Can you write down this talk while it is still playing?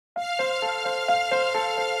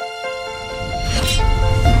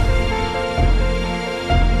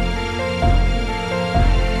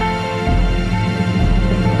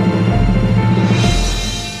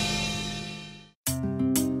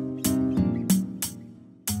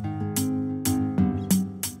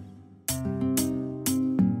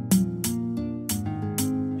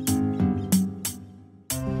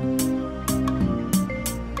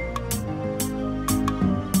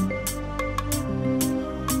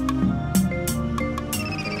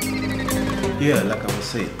Yeah, like I was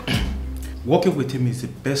saying, working with him is the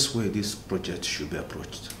best way this project should be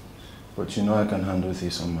approached. But you know I can handle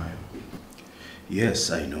this on my own.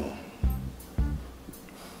 Yes, I know.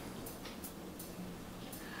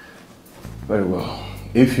 Very well.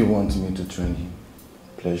 If you want me to train him,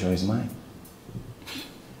 pleasure is mine.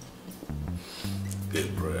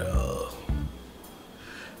 Gabriel,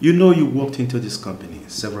 you know you walked into this company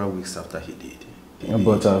several weeks after he did.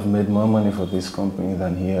 But I've made more money for this company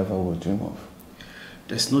than he ever would dream of.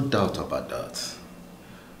 There's no doubt about that.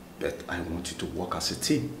 But I want you to work as a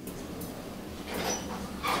team.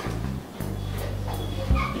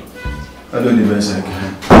 I'll do the best I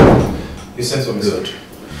can. You said something good.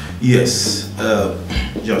 Yes.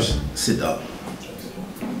 Josh, sit down.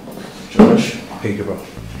 Josh. Hey, Gabriel.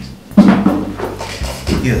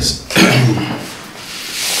 Yes.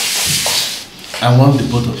 I want the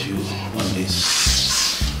both of you on this.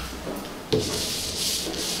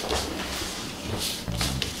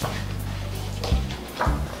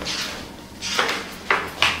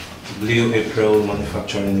 Blue April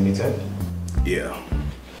Manufacturing Limited? Yeah.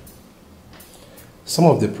 Some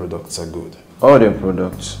of the products are good. All their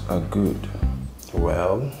products are good.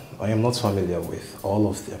 Well, I am not familiar with all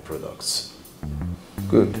of their products.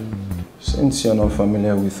 Good. Since you're not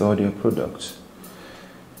familiar with all their products,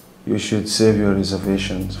 you should save your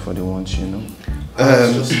reservations for the ones you know.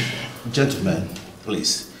 Gentlemen,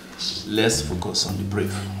 please, let's focus on the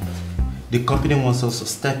brief. The company wants us to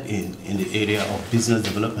step in the area of business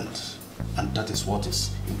development, and that is what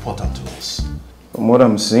is important to us. From what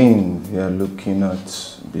I'm seeing, we are looking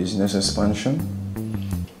at business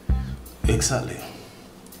expansion. Exactly.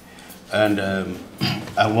 And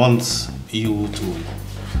I want you to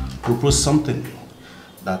propose something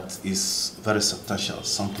that is very substantial,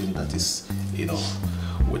 something that is,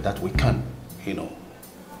 that we can,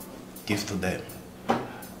 give to them.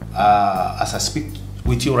 As I speak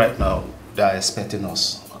with you right now, they are expecting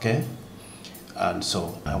us, okay? And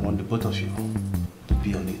so I want the both of you to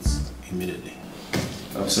be on it immediately.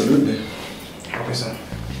 Absolutely. Okay, sir.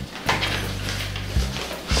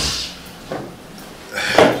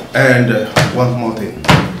 And one more thing,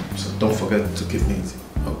 so don't forget to keep me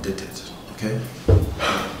updated, okay?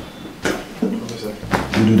 Okay, sir.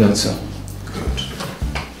 You do that, sir. Good.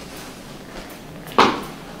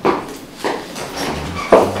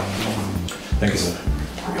 Thank you, sir.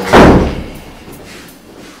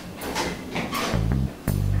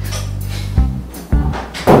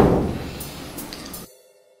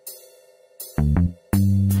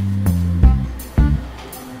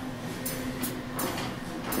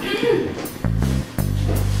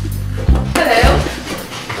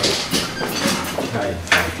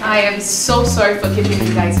 I am so sorry for keeping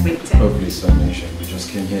you guys waiting. Oh, please don't mention. We just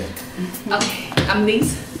came here. Okay, I'm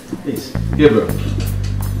Liz. Please. Here, bro.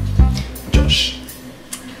 Josh.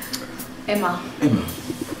 Emma. Emma.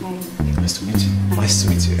 Nice to meet you. Nice to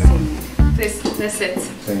meet you, Emma. Please, sit.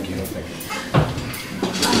 Thank you. Thank you.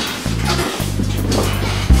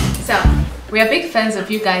 So, we are big fans of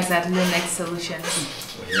you guys at Leonard Solutions.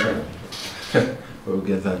 Yeah. We'll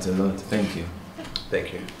get that a lot. Thank you.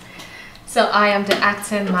 Thank you. So, I am the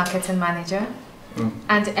acting marketing manager,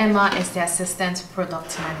 and Emma is the assistant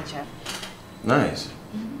product manager. Nice.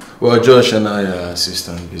 Well, Josh and I are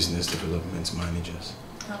assistant business development managers.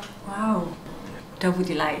 Oh, wow. Double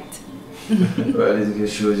delight. Well, it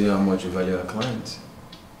just shows you how much you value our clients.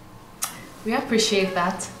 We appreciate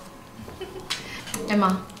that.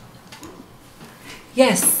 Emma.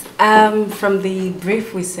 Yes, from the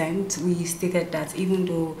brief we sent, we stated that even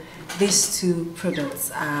though these two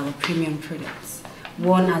products are premium products,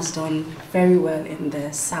 one has done very well in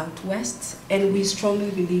the southwest, and we strongly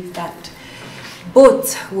believe that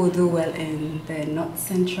both will do well in the north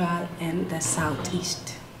central and the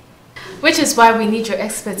southeast. Which is why we need your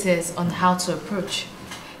expertise on how to approach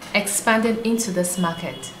expanding into this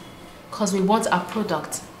market, because we want our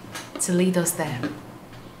product to lead us there.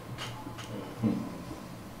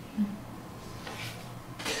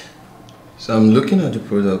 So I'm looking at the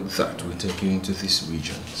product that will take you into these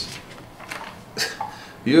regions.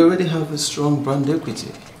 You already have a strong brand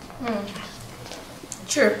equity.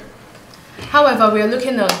 True. However, we are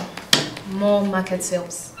looking at more market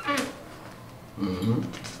sales.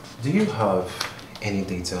 Do you have any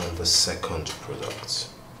data on the second product?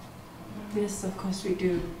 Yes, of course we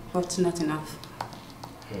do, but not enough.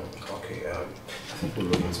 Okay, I think we'll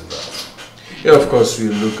look into that. Yeah, of course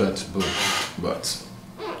we'll look at both, but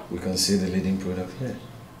we can see the leading product here.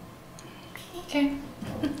 Okay.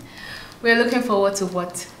 We are looking forward to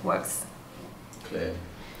what works. Clear.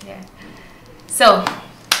 Yeah. So,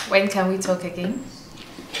 when can we talk again?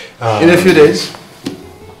 In a few days.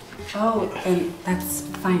 Oh, that's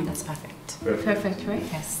fine. That's perfect. Perfect, right?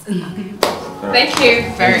 Yes. Thank you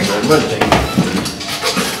very much.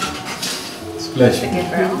 It's a pleasure. Thank you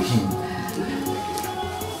very much.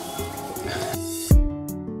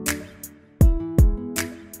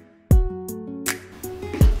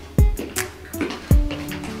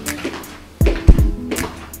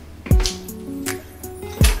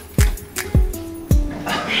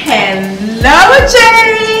 Hello,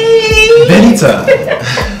 Jerry! Benita!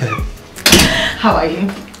 How are you?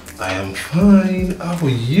 I am fine. How are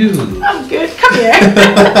you? I'm good. Come here.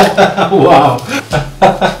 Wow.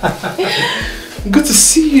 Good to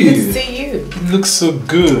see you. Good to see you. You look so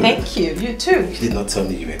good. Thank you. You too. You did not tell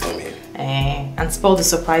me you were coming. And spoil the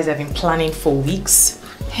surprise I've been planning for weeks?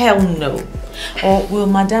 Hell no. Or will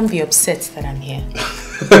Madame be upset that I'm here?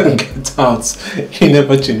 Get out. You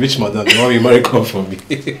never change. Which Madame? Why you marry come for me?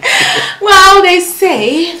 Well, they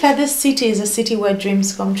say that this city is a city where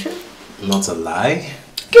dreams come true. Not a lie.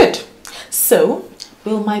 Good. So,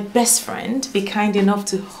 will my best friend be kind enough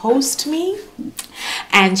to host me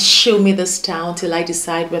and show me this town till I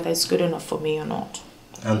decide whether it's good enough for me or not?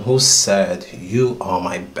 And who said you are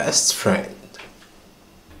my best friend?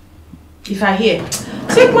 If I hear,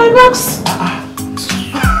 take my box.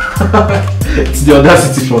 It's the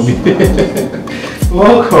audacity for me.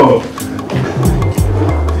 Welcome.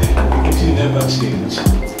 You never change.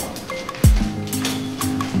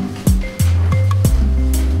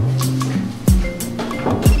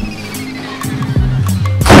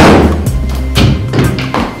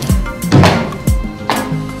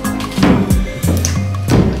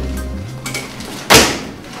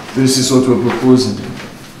 This is what we're proposing.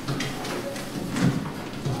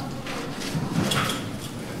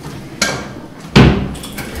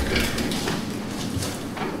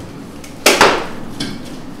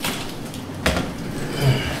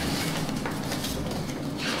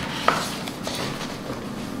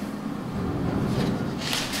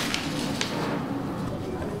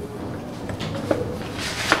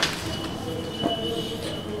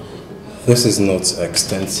 This is not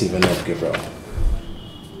extensive enough, Gabriel.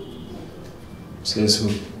 Says who?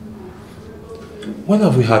 When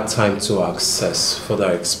have we had time to access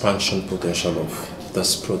further expansion potential of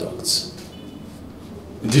this product?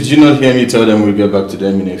 Did you not hear me tell them we'll get back to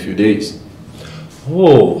them in a few days?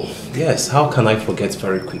 Oh, yes. How can I forget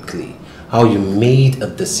very quickly how you made a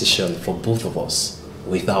decision for both of us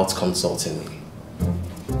without consulting me?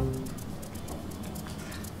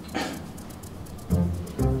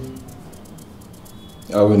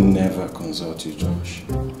 I will never consult you, Josh.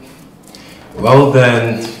 Well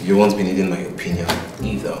then, you won't be needing my opinion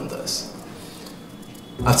either on this.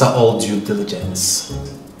 After all due diligence,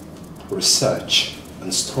 research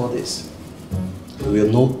and studies, we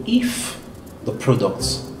will know if the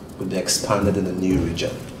product will be expanded in a new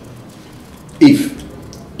region. If.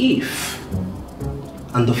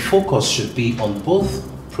 And the focus should be on both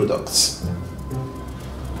products.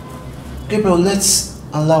 Gabriel, let's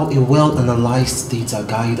allow a well-analyzed data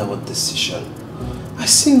guide our decision. I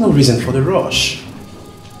see no reason for the rush.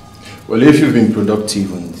 Well, if you've been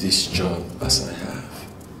productive on this job as I have,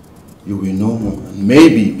 you will know more and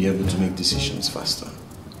maybe be able to make decisions faster.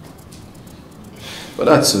 But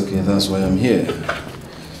that's okay, that's why I'm here.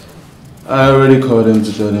 I already called them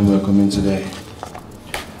to tell them we're coming today.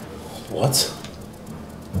 What?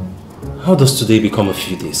 How does today become a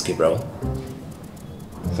few days, Gabriel?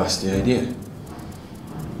 That's the idea.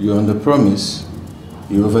 You under-promise,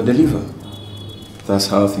 you over-deliver. That's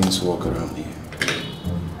how things work around here.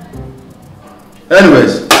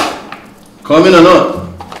 Anyways, coming or not,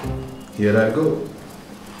 here I go.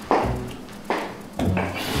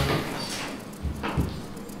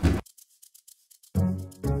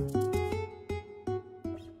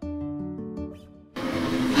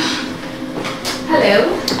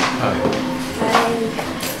 Hello. Hi.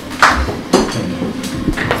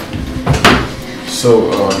 So,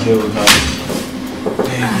 here we have...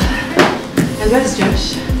 And where's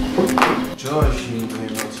Josh? Josh, he may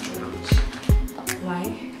not join us. Why?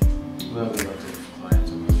 We have a lot of clients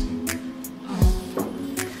on our team.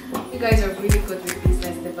 You guys are really good with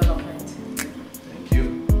business development. Thank you.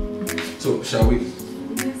 So, shall we?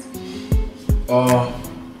 Yes.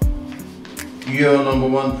 Your number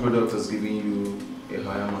one product has given you a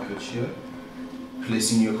higher market share,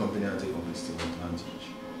 placing your company at a competitive advantage.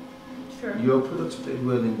 Sure. Your product played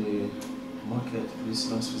well in the market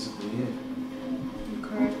this last physical year.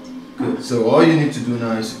 Correct. Good. So all you need to do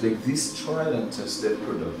now is to take this tried and tested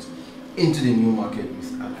product into the new market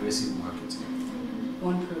with aggressive marketing.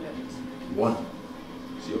 One product. One.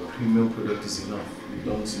 So your premium product is enough. You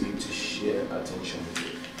don't need to share attention with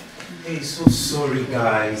it. Hey, so sorry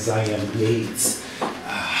guys, I am late.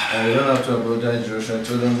 You don't have to apologize, Josh. I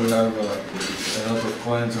told them we have a lot of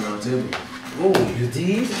clients on our table. Oh, you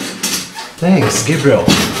did? Thanks, Gabriel.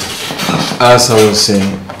 As I was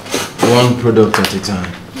saying, one product at a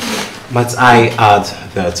time. But I add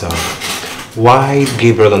that while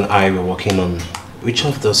Gabriel and I were working on which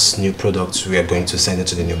of those new products we are going to send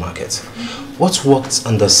into the new market, what worked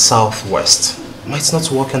on the southwest might not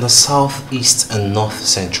work in the southeast and north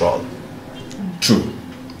central. True,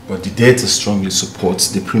 but the data strongly supports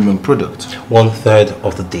the premium product. 1/3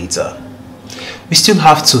 of the data. We still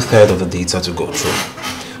have 2/3 of the data to go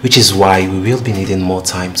through, which is why we will be needing more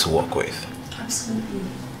time to work with. Absolutely.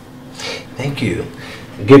 Thank you.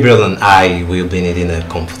 Gabriel and I will be needing a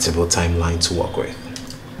comfortable timeline to work with.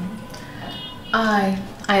 I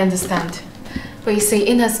understand. But you see,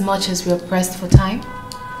 in as much as we're pressed for time,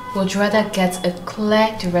 we'd rather get a clear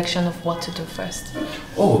direction of what to do first.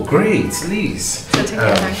 Oh, great, Liz. So take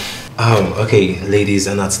your time. Okay, ladies,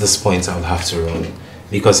 and at this point I'll have to run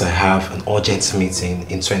because I have an urgent meeting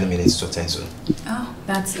in 20 minutes to attend to. Oh,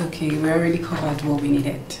 that's okay. We already covered what we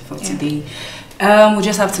needed for today. We'll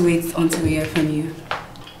just have to wait until we hear from you.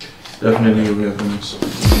 Definitely you'll hear from us.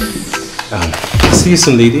 See you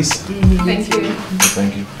soon, ladies. Thank you.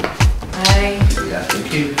 Thank you. Bye. Yeah,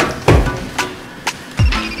 thank you.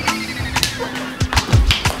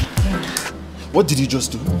 What did you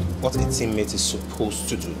just do? What a teammate is supposed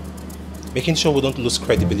to do. Making sure we don't lose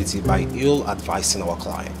credibility by ill-advising our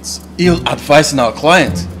clients. Ill-advising our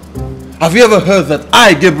client? Have you ever heard that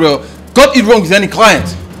I, Gabriel, got it wrong with any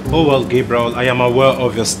client? Oh well, Gabriel, I am aware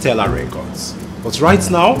of your stellar records. But right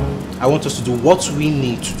now, I want us to do what we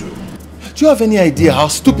need to do. Do you have any idea how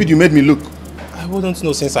stupid you made me look? I wouldn't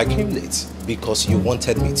know since I came late, because you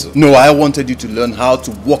wanted me to. No, I wanted you to learn how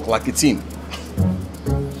to work like a team.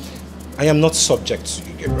 I am not subject to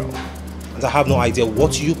you, Gabriel. And I have no idea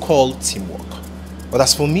what you call teamwork. But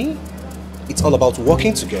as for me, it's all about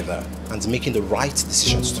working together and making the right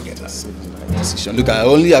decisions together. Look, I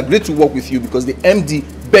only agreed to work with you because the MD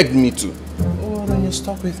begged me to. Oh, then you're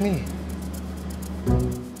stuck with me.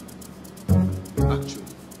 Actually,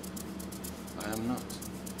 I am not.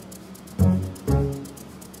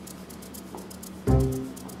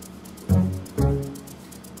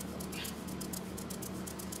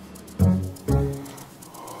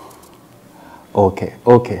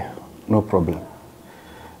 Okay, no problem.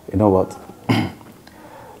 You know what?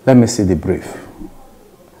 Let me see the brief.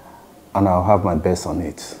 And I'll have my best on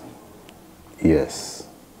it. Yes.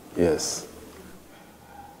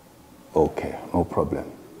 Okay, no problem.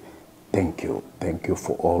 Thank you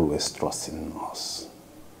for always trusting us.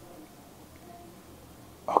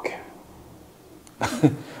 Okay.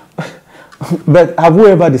 But have we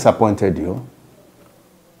ever disappointed you?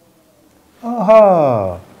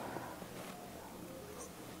 Aha!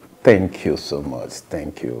 Thank you so much.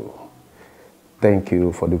 Thank you. Thank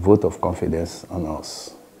you for the vote of confidence on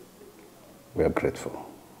us. We are grateful.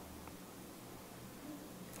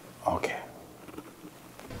 Okay.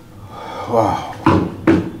 Wow.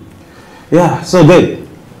 Yeah, so good.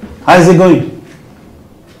 How is it going?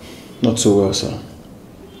 Not so well, sir.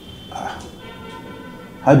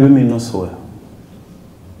 How do you mean not so well?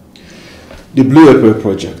 The Blue Apple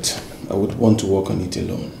project, I would want to work on it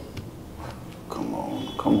alone.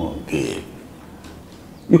 Come on, babe.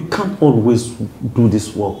 You can't always do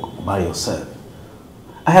this work by yourself.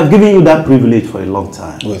 I have given you that privilege for a long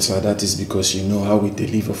time. Well, sir, that is because you know how we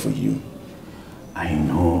deliver for you. I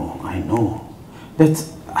know. But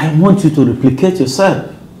I want you to replicate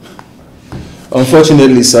yourself.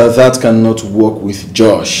 Unfortunately, sir, that cannot work with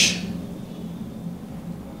Josh.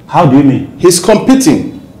 How do you mean? He's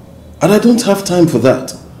competing, and I don't have time for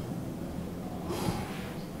that.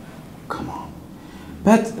 Come on.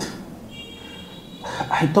 But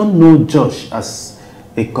I don't know Josh as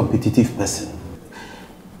a competitive person.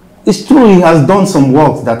 It's true he has done some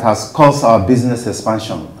work that has caused our business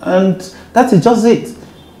expansion, and that is just it.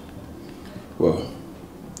 Well,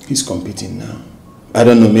 he's competing now. I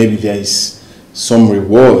don't know, maybe there is some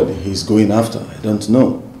reward he's going after. I don't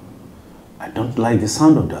know. I don't like the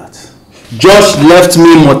sound of that. Josh left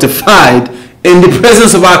me mortified in the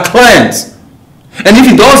presence of our clients. And if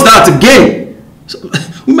he does that again,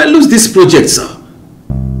 we might lose this project, sir.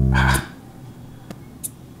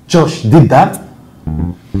 Josh did that?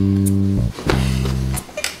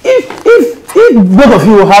 If both of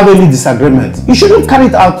you have any disagreement, you shouldn't carry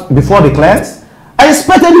it out before the clients. I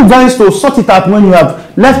expected you guys to sort it out when you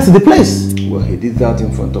have left the place. Well, he did that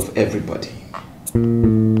in front of everybody.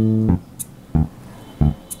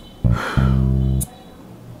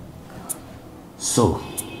 So,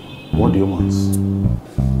 what do you want?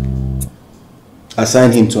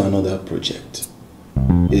 assign him to another project.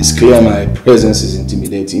 It's clear my presence is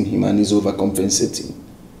intimidating him and he's overcompensating.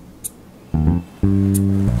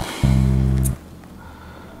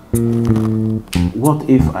 What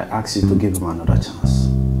if I ask you to give him another chance?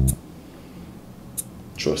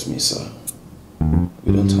 Trust me, sir.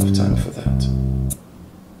 We don't have time for that.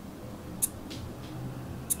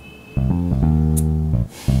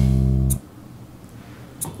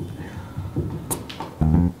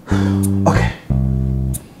 Okay.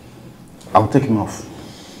 I'll take him off.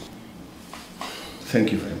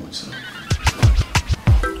 Thank you very much, sir.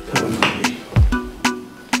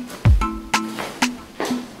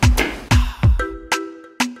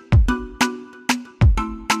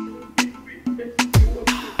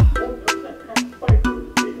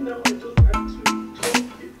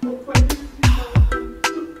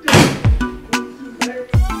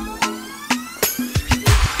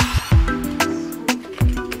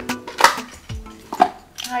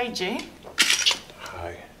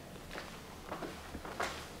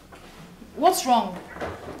 What's wrong?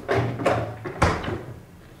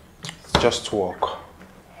 Just walk.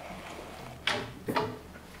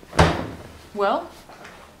 Well,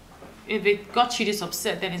 if it got you this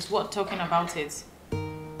upset, then it's worth talking about it.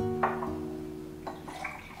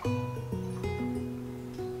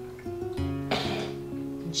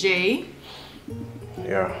 Jay?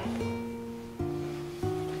 Yeah.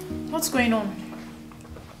 What's going on?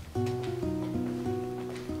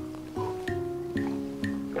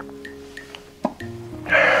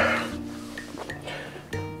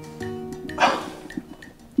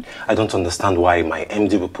 I don't understand why my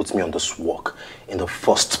MD will put me on this work in the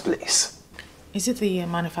first place. Is it the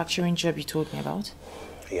manufacturing job you told me about?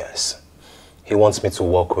 Yes. He wants me to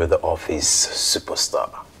work with the office superstar.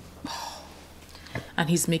 And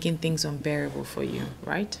he's making things unbearable for you,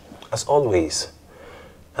 right? As always.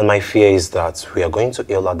 And my fear is that we are going to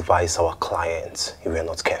ill-advise our clients if we are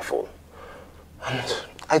not careful. And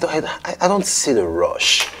I don't see the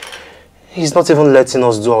rush. He's not even letting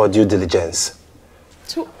us do our due diligence.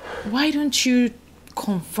 So why don't you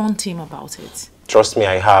confront him about it? Trust me,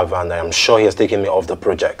 I have, and I am sure he has taken me off the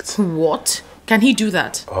project. What? Can he do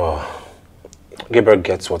that? Oh, Gabriel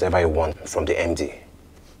gets whatever he wants from the MD.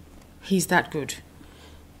 He's that good?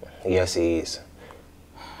 Yes, he is.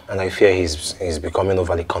 And I fear he's becoming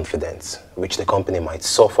overly confident, which the company might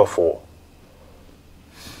suffer for.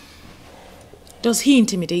 Does he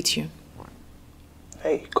intimidate you?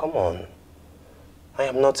 Hey, come on. I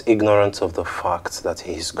am not ignorant of the fact that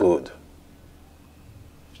he is good.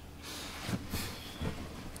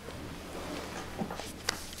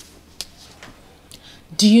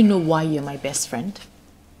 Do you know why you're my best friend?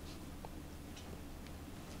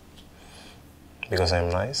 Because I'm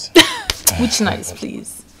nice? Which nice,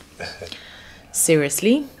 please?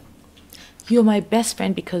 Seriously? You're my best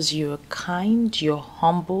friend because you're kind, you're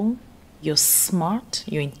humble, you're smart,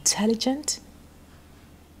 you're intelligent.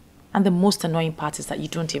 And the most annoying part is that you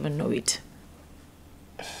don't even know it.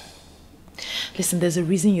 Listen, there's a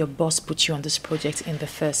reason your boss put you on this project in the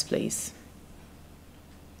first place.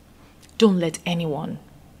 Don't let anyone,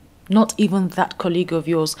 not even that colleague of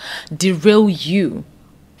yours, derail you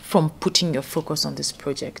from putting your focus on this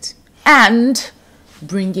project and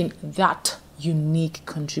bringing that unique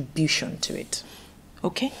contribution to it.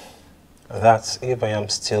 Okay? That's if I am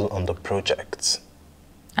still on the project.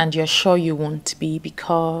 And you're sure you won't be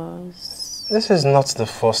because... This is not the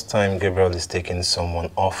first time Gabriel is taking someone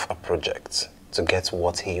off a project to get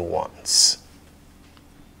what he wants.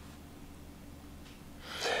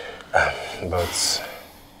 But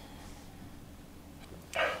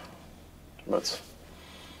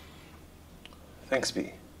thanks,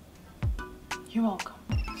 B. You're welcome.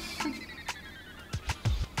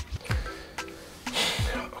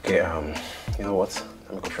 Okay, you know what?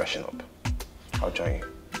 Let me go freshen up. I'll join you.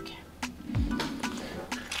 Okay.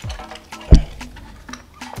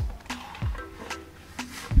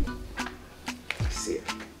 See ya.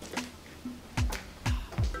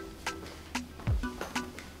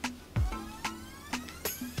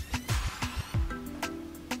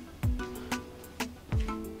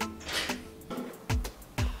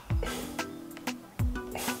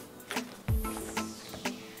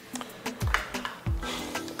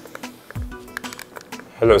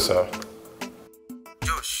 Hello, sir.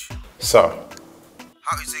 Josh. Sir.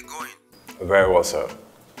 How is it going? Very well, sir.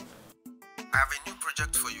 I have a new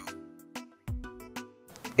project for you.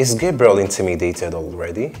 Is Gabriel intimidated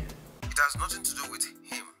already? It has nothing to do with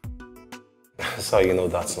him. Sir, you know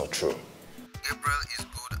that's not true. Gabriel is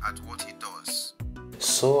good at what he does.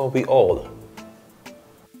 So are we all.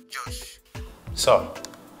 Josh. Sir.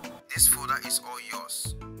 This folder is all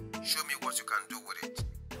yours. show me what you can do with it.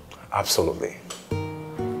 Absolutely.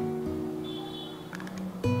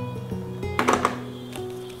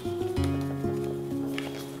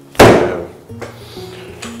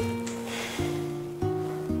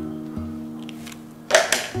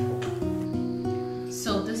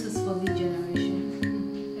 So this is for lead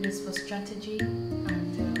generation. It is for strategy and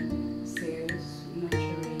Sales,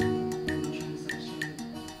 nurturing, and transaction,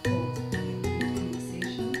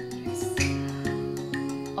 conversation. yes,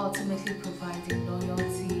 ultimately providing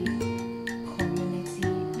loyalty, community,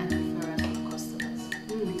 and referral of customers.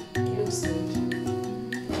 Looks good.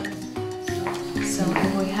 So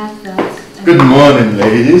we have that. Good morning,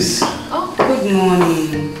 ladies. Oh, Good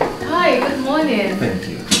morning. hi. Good morning. Thank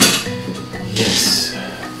you. Yes.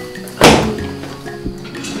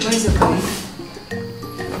 Where's your colleague?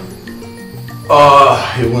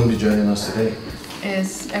 He won't be joining us today.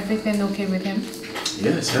 Is everything okay with him?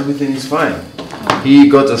 Yes, everything is fine. He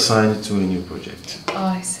got assigned to a new project. Oh,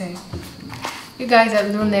 I see. You guys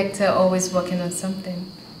at Ulaegbu are always working on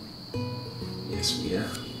something. Yes, we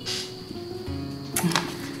are.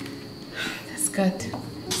 That's good.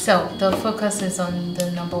 So the focus is on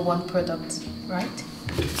the #1 product, right?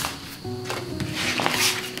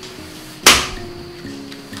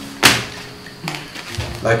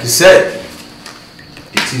 Like you said,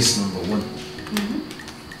 it is #1.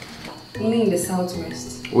 Only in the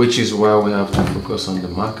southwest. Which is why we have to focus on the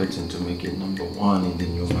marketing to make it #1 in the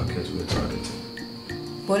new market we're targeting.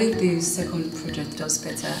 What if the second project does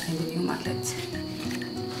better in the new market?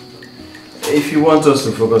 If you want us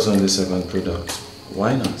to focus on the second product,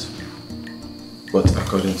 why not? But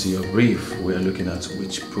according to your brief, we are looking at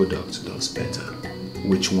which product does better.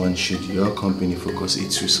 Which one should your company focus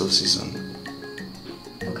its resources on?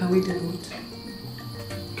 Or can we do both?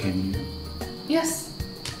 Can you? Yes,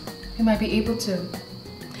 you might be able to.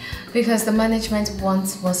 Because the management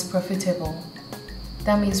once was profitable.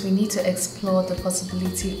 That means we need to explore the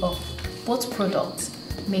possibility of both products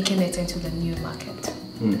making it into the new market.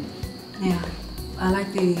 Yeah, I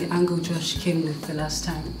like the angle Josh came with the last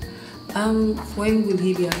time. When will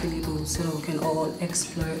he be available so that we can all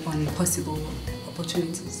explore on possible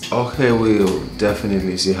opportunities? Okay, we'll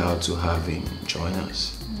definitely see how to have him join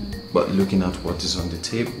us. But looking at what is on the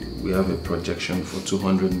table, we have a projection for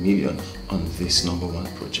 200 million on this #1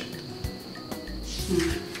 project.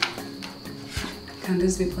 Can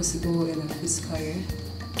this be possible in a fiscal year?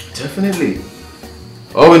 Definitely.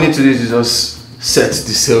 All we need to do is just set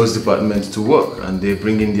the sales department to work and they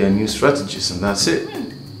bring in their new strategies and that's it.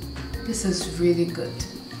 This is really good.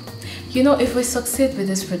 You know, if we succeed with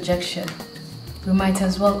this projection, we might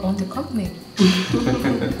as well own the company.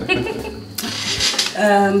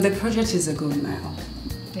 The project is a go now.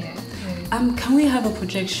 Yeah. Can we have a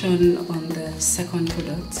projection on the second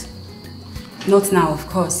product? Not now, of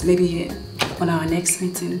course. Maybe on our next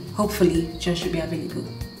meeting. Hopefully, Josh should be available.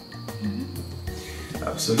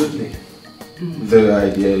 Absolutely. The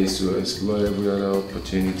idea is to explore every other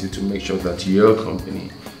opportunity to make sure that your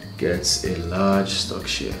company gets a large stock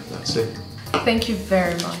share. That's it. Thank you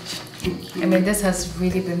very much. Thank you. I mean, this has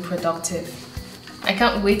really been productive. I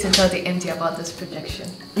can't wait to tell the MD about this projection.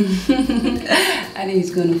 I think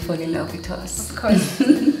he's going to fall in love with us. Of course.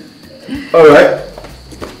 Alright.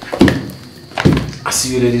 I'll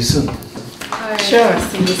see you ladies soon. Alright. Sure,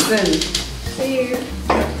 see you soon. See you.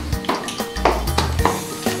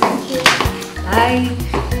 Bye.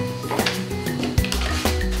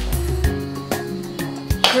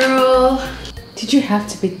 Girl, did you have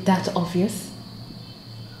to be that obvious?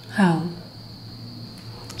 How?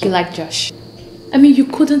 You like Josh. I mean, you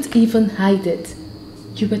couldn't even hide it.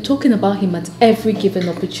 You were talking about him at every given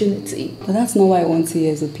opportunity. But that's not why I want to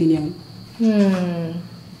hear his opinion.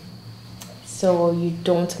 So you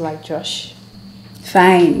don't like Josh?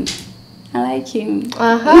 Fine. I like him.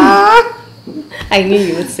 I knew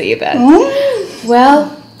you would say that.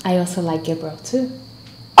 Well, I also like Gabriel too.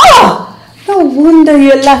 Oh! No wonder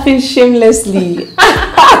you're laughing shamelessly.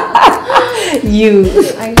 You.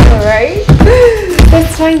 I know, right?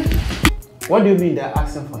 That's fine. What do you mean they're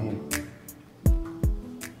asking for him?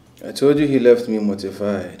 I told you he left me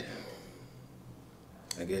mortified.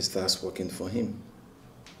 I guess that's working for him.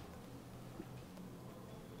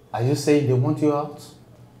 Are you saying they want you out?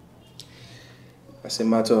 As a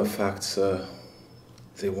matter of fact, sir,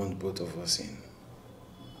 they want both of us in.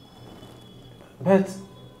 But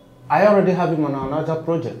I already have him on another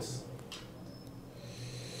project.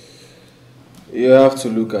 You have to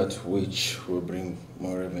look at which will bring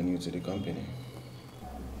more revenue to the company.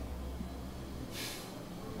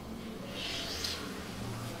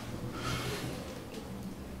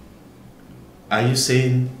 Are you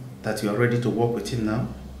saying that you are ready to work with him now?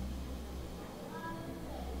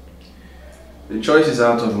 The choice is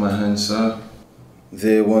out of my hands, sir.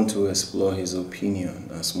 They want to explore his opinion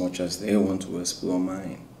as much as they want to explore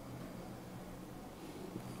mine.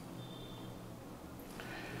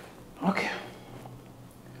 Okay.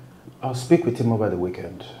 I'll speak with him over the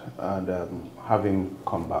weekend and have him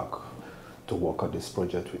come back to work on this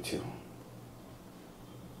project with you.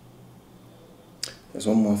 There's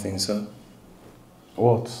one more thing, sir.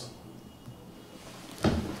 What?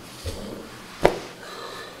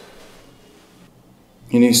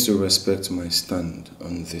 He needs to respect my stand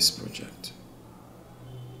on this project.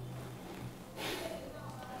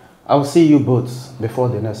 I'll see you both before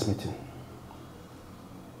the next meeting.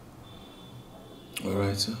 All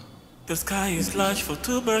right, sir. The sky is large for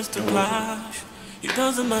two birds to clash. It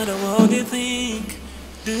doesn't matter what they think.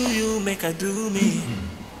 Do you make I do me?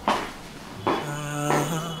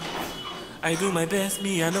 I do my best,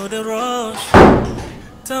 me, I know the rush.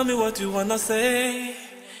 Tell me what you wanna say.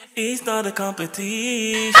 It's not a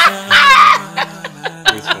competition.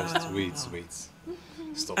 Wait first, wait.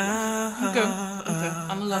 Stop. Okay,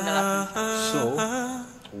 I'm no longer laughing. So,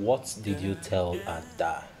 what did you tell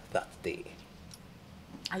Ada that day?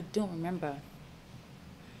 I don't remember.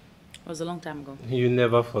 It was a long time ago. You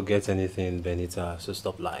never forget anything, Benita, so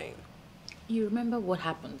stop lying. You remember what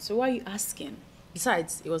happened, so why are you asking?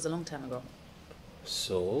 Besides, it was a long time ago.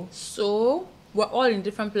 So? So, we're all in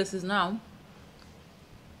different places now.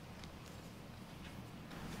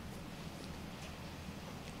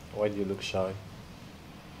 Why do you look shy?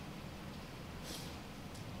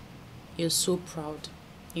 You're so proud.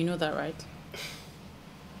 You know that, right?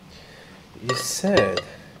 You said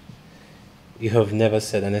you have never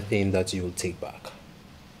said anything that you will take back.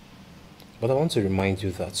 But I want to remind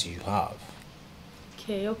you that you have.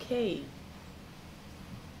 Okay.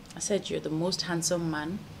 I said you're the most handsome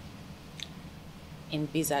man in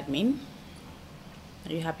biz admin.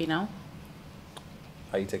 Are you happy now?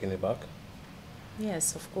 Are you taking it back?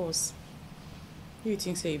 Yes, of course. Who do you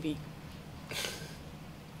think so, Ivy?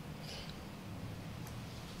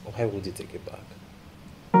 Why would you take it back?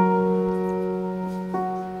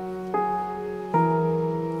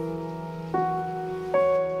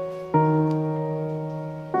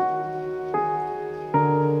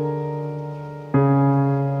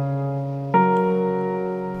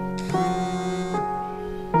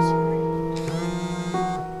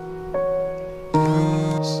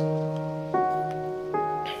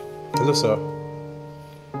 Hello, sir.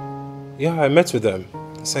 Yeah, I met with them.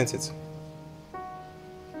 I sent it.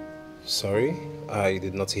 Sorry, I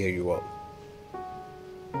did not hear you well.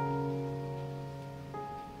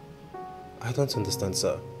 I don't understand,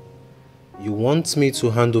 sir. You want me to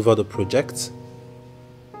hand over the project?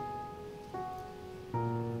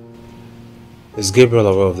 Is Gabriel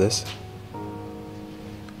aware of this?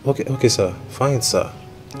 Okay, sir. Fine, sir.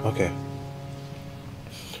 Okay.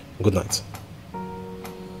 Good night.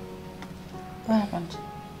 What happened?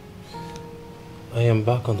 I am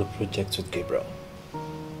back on the project with Gabriel.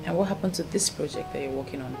 And what happened to this project that you're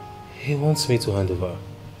working on? He wants me to hand over.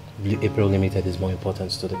 April Limited is more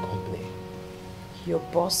important to the company. Your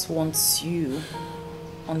boss wants you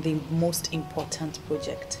on the most important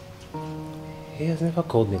project. He has never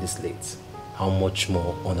called me this late. How much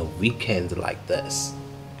more on a weekend like this?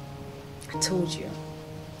 I told you.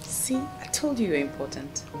 See, I told you you're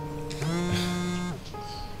important.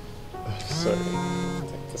 Sorry,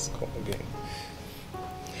 take this call again.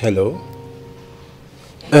 Hello?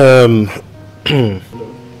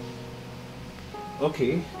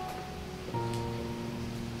 Okay.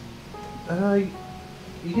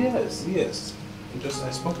 Yes.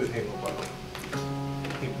 I spoke with him about it.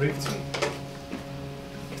 He briefed me.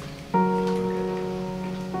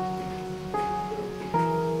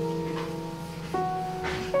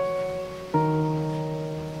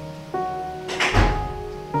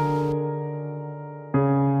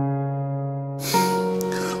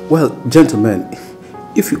 Well, gentlemen,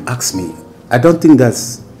 if you ask me, I don't think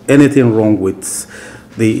there's anything wrong with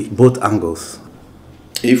both angles.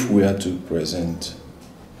 If we are to present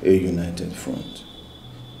a united front,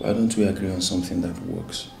 why don't we agree on something that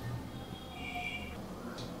works?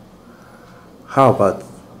 How about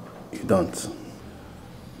you don't?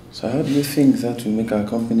 So how do you think that will make our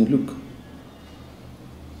company look?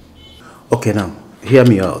 Okay, now, hear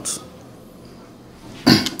me out.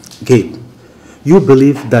 Gabe, you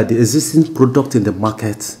believe that the existing product in the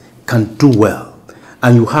market can do well,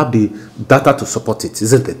 and you have the data to support it,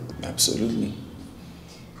 isn't it? Absolutely.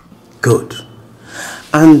 Good.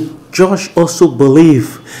 And Josh also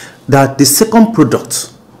believes that the second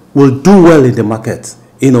product will do well in the market,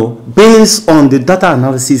 based on the data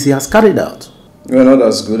analysis he has carried out. You are not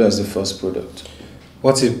as good as the first product.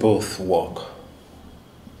 What if both work?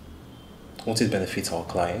 Won't it benefit our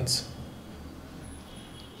clients?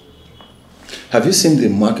 Have you seen the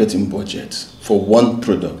marketing budget for one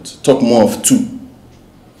product? Talk more of two.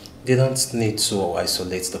 They don't need to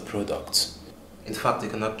isolate the product. In fact, they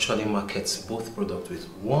can actually market both products with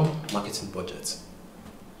one marketing budget.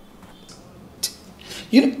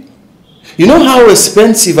 You know how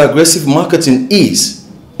expensive aggressive marketing is,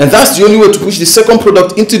 and that's the only way to push the second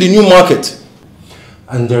product into the new market.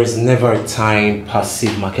 And there is never a time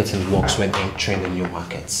passive marketing works when entering the new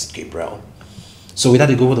markets, Gabriel. So whether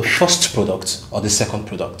they go with the first product or the second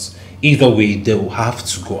product, either way they will have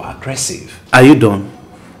to go aggressive. Are you done?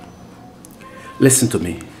 Listen to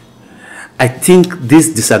me. I think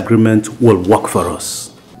this disagreement will work for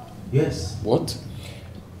us. Yes. What?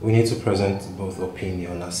 We need to present both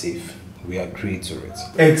opinions as if we agree to it.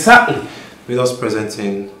 Exactly. With us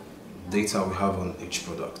presenting data we have on each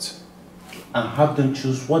product. And have them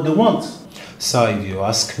choose what they want. Sir, if you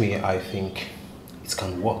ask me, I think it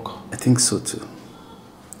can work. I think so too.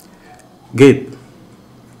 Gabe,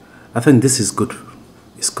 I think this is good.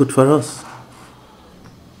 It's good for us.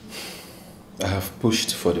 I have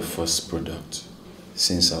pushed for the first product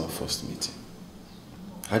since our first meeting.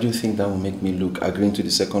 How do you think that will make me look agreeing to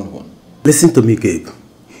the second one? Listen to me, Gabe.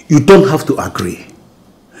 You don't have to agree.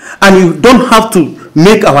 And you don't have to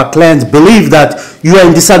make our clients believe that you are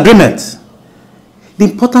in disagreement. The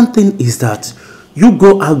important thing is that you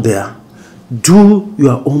go out there, do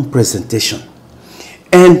your own presentation.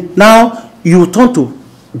 And now you turn to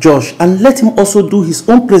Josh and let him also do his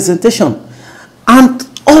own presentation. And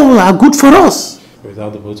all are good for us.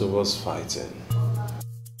 Without the both of us fighting.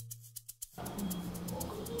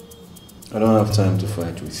 I don't have time to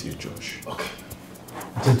fight with you, Josh. Okay.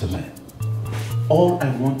 Gentlemen, all I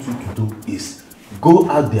want you to do is go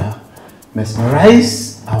out there,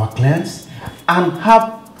 mesmerize our clients, and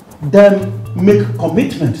have them make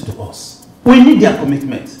commitment to us. We need their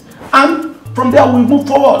commitment. And from there we move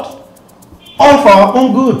forward. All for our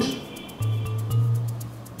own good.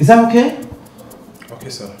 Is that okay? Okay,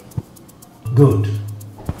 sir. Good.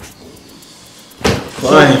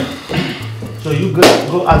 Fine. So you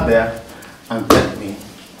go out there and get me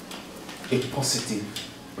a positive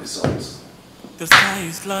result. The sky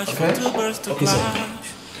is large Okay. for two birds to Okay, sir. fly.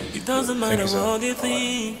 It doesn't matter Thank you, sir. what you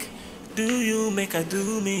think. Do you make I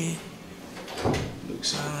do me?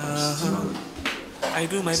 Looks I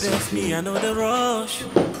do my best, me, I know the rush.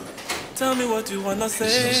 Tell me what you wanna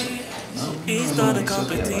say. It's not a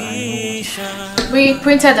competition. We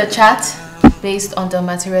printed a chart based on the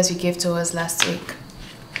materials you gave to us last week.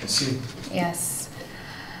 I see. Yes.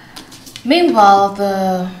 Meanwhile,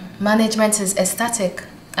 the management is ecstatic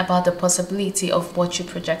about the possibility of what you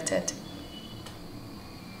projected.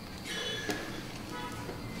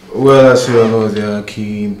 Well, as you all know, there are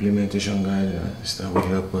key implementation guidelines that will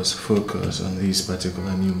help us focus on these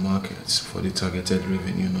particular new markets for the targeted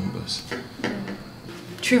revenue numbers.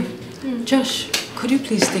 True. Josh, could you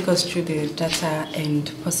please take us through the data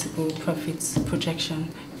and possible profits projection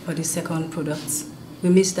for the second products? We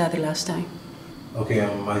missed that the last time. Okay,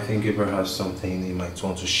 I think Ibrahim has something he might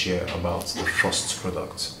want to share about the first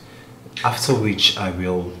product. After which I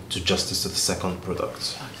will do justice to the second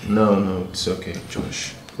product. No, it's okay,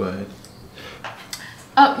 Josh. Go ahead.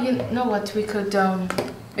 Oh, you know what? We could go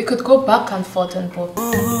back and forth on both.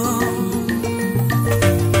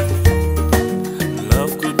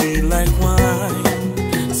 Love could be like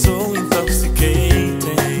wine, so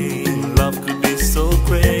intoxicating. Love could be so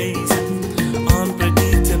crazy,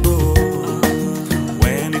 unpredictable.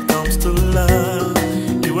 When it comes to love,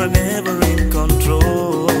 you are never in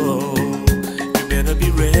control. You better be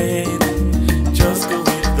ready, just go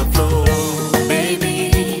with the flow.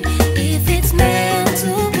 Baby, if it's meant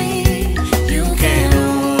to be, you can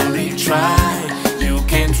only try. You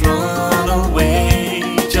can't run away,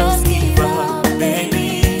 just give up,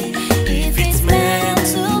 baby. If it's meant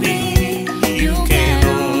to be, you can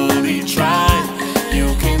only try.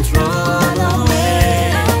 You can't run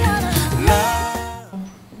away. Love.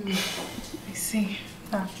 I see.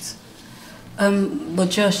 That. But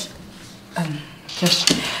Josh,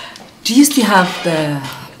 do you still have the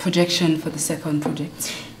projection for the second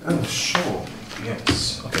project? Oh, sure.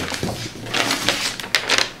 Yes. Okay.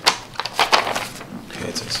 Here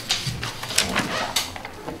it is.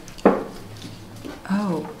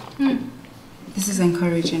 Oh, this is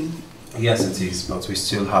encouraging. Yes, it is, but we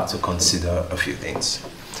still have to consider a few things.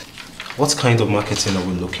 What kind of marketing are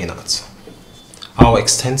we looking at? How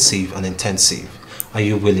extensive and intensive are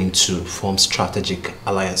you willing to form strategic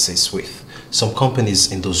alliances with some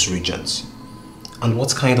companies in those regions? And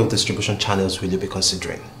what kind of distribution channels will you be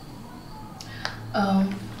considering?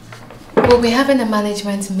 We'll be having a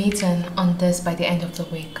management meeting on this by the end of the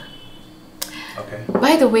week. Okay.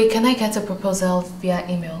 By the way, can I get a proposal via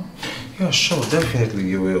email? Yeah, sure, definitely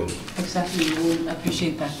you will. Exactly, we will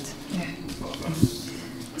appreciate that. Yeah.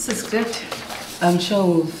 This is good. I'm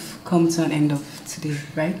sure we've come to an end of today,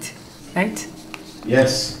 right? Right?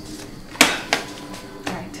 Yes.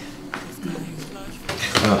 Right.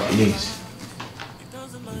 Please.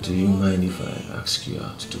 Do you mind if I ask you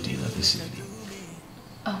out to dinner this evening?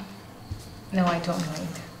 Oh, no, I don't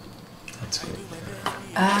mind. That's good.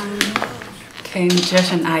 Can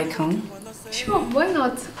Josh and I come? Sure, why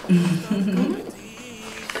not?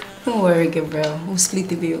 Don't worry, Gabriel. We'll split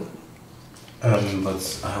the bill.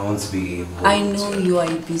 But I want to be able I know you are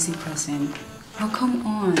a busy person. Oh, come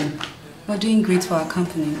on. We're doing great for our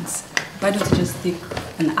companies. Why don't you just take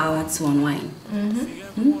an hour to unwind?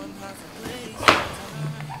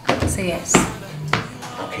 Say yes.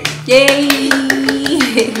 Okay. Yay!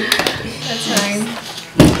 That's fine.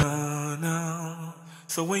 No.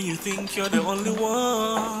 So when you think you're the only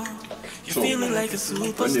one, you're feeling like a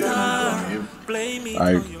superstar. Blame me.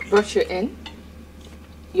 I Brought you in?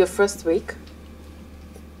 Your first week?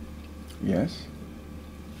 yes.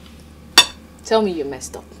 Tell me you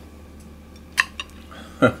messed up.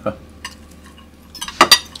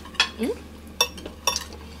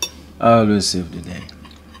 I always save the day.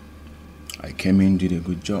 I came in, did a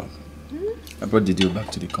good job. I brought the deal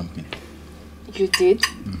back to the company. You did?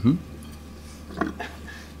 Mm-hmm.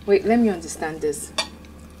 Wait, let me understand this.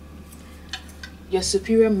 Your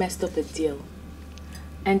superior messed up a deal,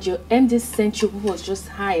 and your MD sent you who was just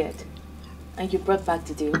hired, and you brought back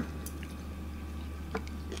the deal?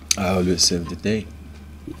 I always save the day.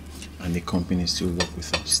 And the company still work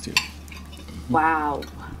with us still. Wow.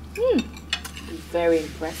 Very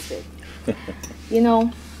impressive. You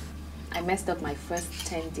know, I messed up my first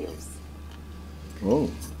 10 deals. Oh.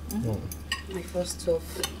 My first 12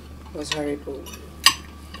 was horrible.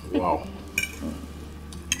 Wow.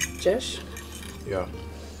 Josh, Yeah.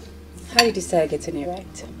 how did you start getting it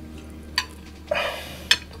right?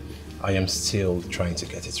 I am still trying to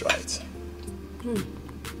get it right.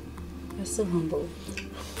 You're so humble.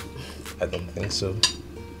 I don't think so.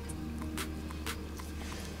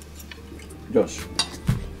 Josh,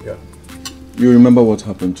 Yeah. you remember what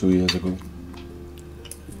happened 2 years ago?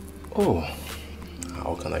 Oh,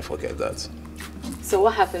 how can I forget that? So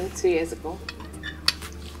what happened 2 years ago?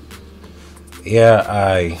 Yeah,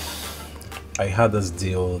 I had this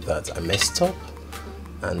deal that I messed up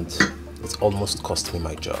and it almost cost me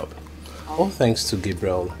my job. All thanks to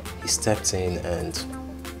Gabriel. He stepped in and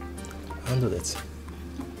handled it.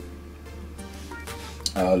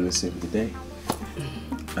 I always save the day.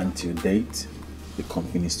 Until date, the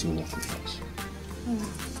company still works with us.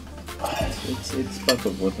 It's part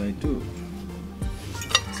of what I do.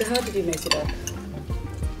 So how did you mess it up?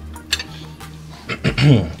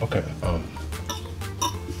 Okay,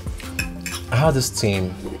 I had this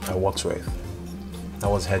team I worked with. I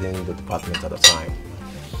was heading the department at the time.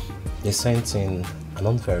 They sent in an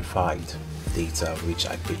unverified data which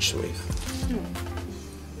I pitched with.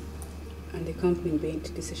 And the company made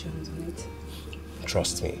decisions on it?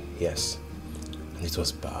 Trust me, yes. And it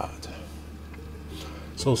was bad.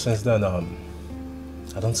 So since then,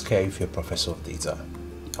 I don't care if you're a professor of data.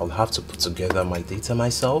 I'll have to put together my data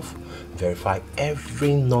myself, verify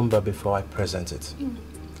every number before I present it.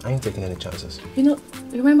 I ain't taking any chances. You know,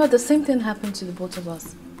 remember the same thing happened to the both of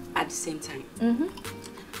us. At the same time?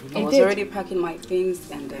 I was already packing my things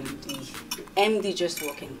and then the MD just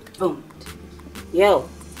walking. Boom. Yo,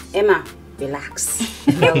 Emma, relax.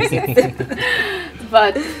 That was it.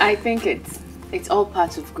 But I think it's all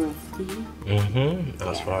part of growth.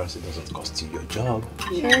 As far as it doesn't cost you your job.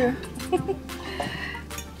 Sure.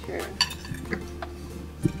 Sure.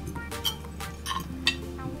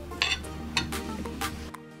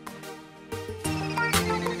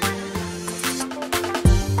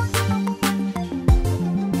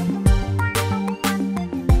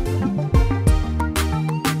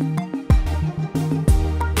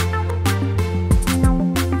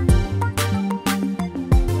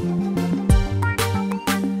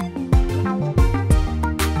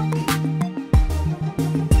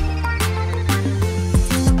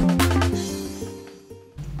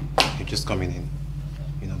 Coming in.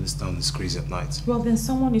 You know, this town is crazy at night. Well, then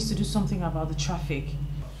someone needs to do something about the traffic.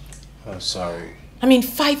 Oh, sorry. I mean,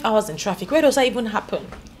 5 hours in traffic. Where does that even happen?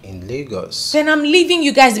 In Lagos. Then I'm leaving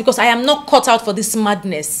you guys because I am not cut out for this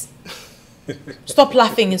madness. Stop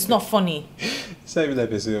laughing. It's not funny. Sorry, like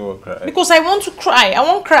person won't cry. Because I want to cry. I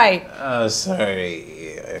won't cry. Oh,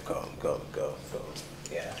 sorry. Yeah, go.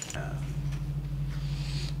 Yeah.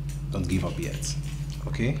 Don't give up yet.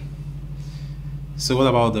 Okay? So what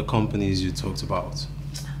about the companies you talked about?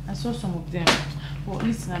 I saw some of them. But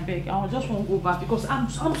listen, I beg, I just won't go back because I'm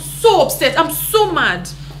so upset. I'm so mad.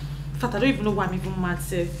 In fact, I don't even know why I'm even mad,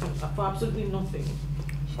 Seth, for absolutely nothing.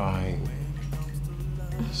 Fine.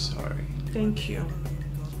 Sorry. Thank you.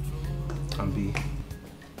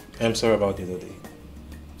 I'm sorry about the other day.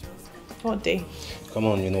 What day? Come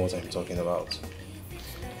on, you know what I'm talking about.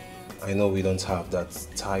 I know we don't have that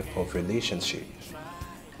type of relationship.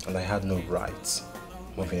 And I had no rights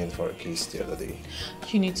moving in for a kiss the other day.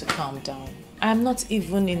 You need to calm down. I'm not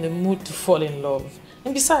even in the mood to fall in love.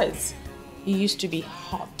 And besides, you used to be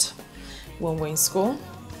hot when we're in school.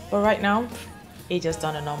 But right now, age has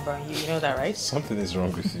done a number on you. You know that, right? Something is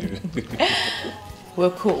wrong with you. We're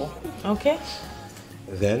cool, okay?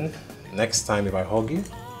 Then, next time if I hug you,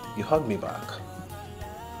 you hug me back.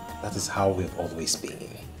 That is how we've always been.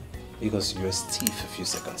 Because you were stiff a few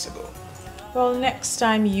seconds ago. Well, next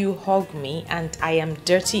time you hug me and I am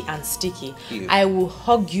dirty and sticky, Ew. I will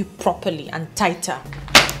hug you properly and tighter.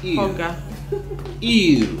 Ew. Hugger.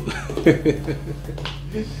 Ew.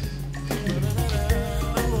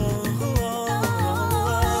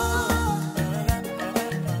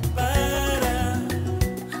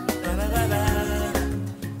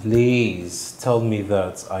 Please tell me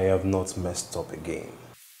that I have not messed up again.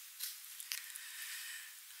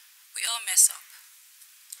 We all mess up.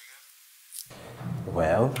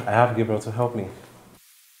 Well, I have Gabriel to help me.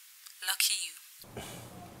 Lucky you.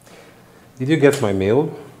 Did you get my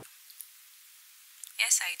mail?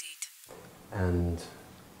 Yes, I did. And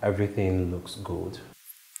everything looks good.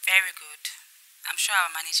 Very good. I'm sure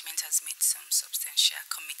our management has made some substantial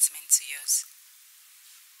commitment to yours.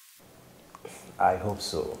 I hope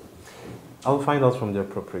so. I'll find out from the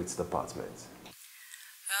appropriate department.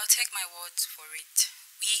 Well, take my words for it.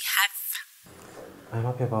 We have. I'm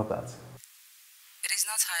happy about that. It is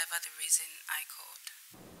not, however, the reason I called.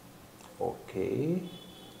 Okay.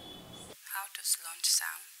 How does lunch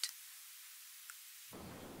sound?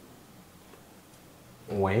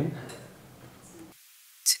 When?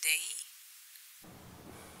 Today?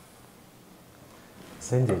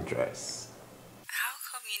 Send your dress. How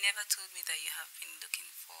come you never told me that you have been looking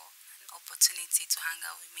for an opportunity to hang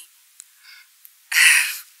out with me?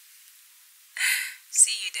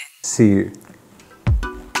 See you then. See you.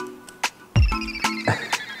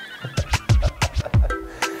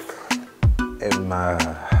 Emma.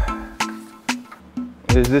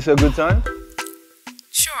 Is this a good time?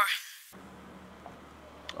 Sure.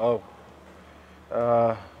 Oh.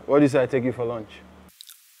 What do you say I take you for lunch?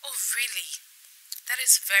 Oh, really? That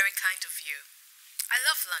is very kind of you. I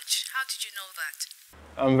love lunch. How did you know that?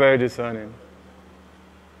 I'm very discerning.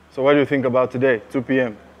 So what do you think about today, 2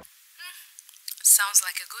 p.m.? Sounds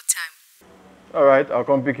like a good time. All right, I'll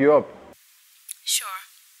come pick you up. Sure.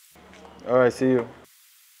 All right, see you.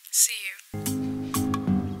 See you.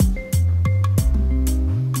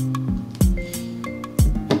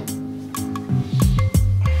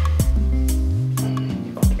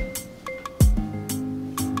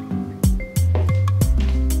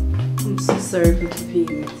 I'm so sorry for keeping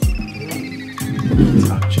you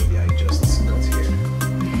waiting. Actually, I just got here.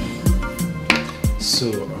 So,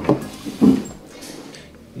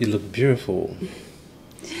 you look beautiful.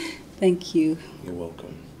 Thank you. You're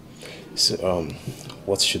welcome. So,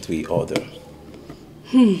 what should we order?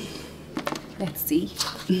 Let's see.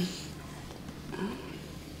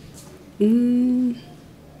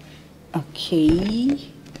 Okay.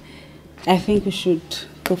 I think we should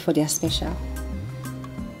go for their special.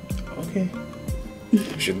 Okay.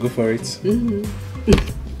 We should go for it.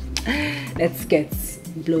 Let's get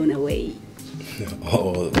blown away.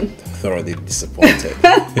 Oh, thoroughly disappointed.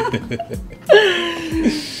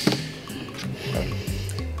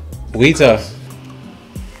 Waiter.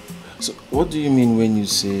 So what do you mean when you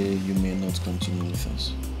say you may not continue with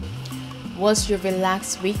us? What's your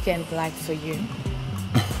relaxed weekend like for you?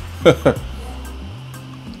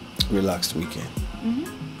 Relaxed weekend.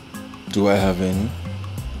 Do I have any?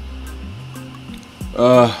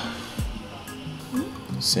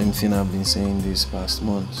 Same thing I've been saying these past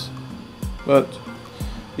months. But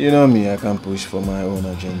you know me, I can push for my own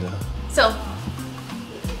agenda. So,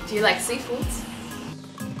 do you like seafood?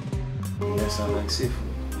 Yes, I like seafood.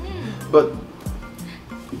 But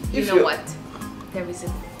You know what? There is a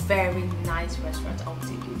very nice restaurant I will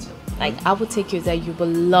take you to. Like, I will take you there. You will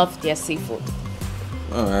love their seafood.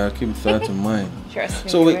 alright, I'll keep that in mind. Trust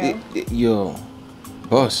me. So wait, your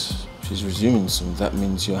boss, she's resuming soon. That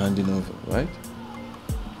means you're handing over, right?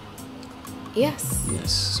 Yes.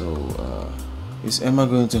 Yes. So is Emma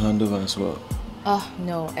going to hand over as well? Oh,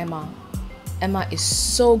 no, Emma. Emma is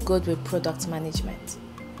so good with product management.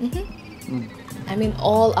 I mean,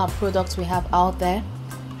 all our products we have out there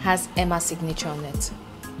has Emma's signature on it.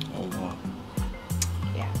 Oh, wow.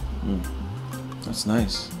 Yeah. That's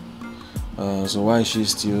nice. So why is she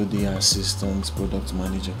still the assistant product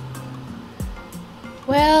manager?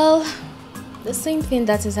 Well, the same thing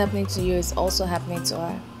that is happening to you is also happening to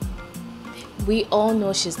her. We all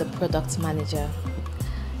know she's the product manager,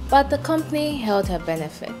 but the company held her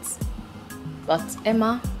benefits. But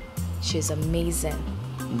Emma, she's amazing.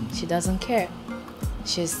 She doesn't care.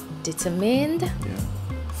 She's determined,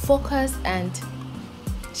 focused, and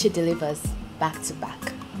she delivers back to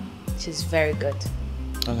back. She's very good.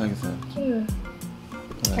 I like that.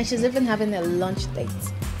 And she's even having a lunch date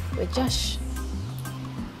with Josh.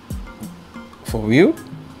 For real?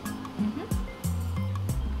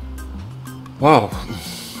 Wow,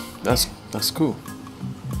 that's cool.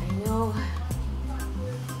 I know.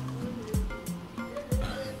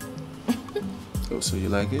 Oh, so you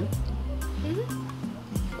like it?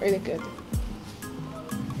 Really good.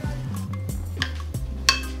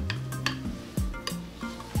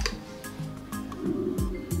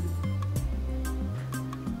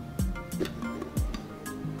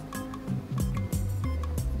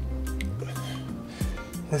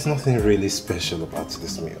 There's nothing really special about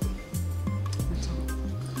this meal.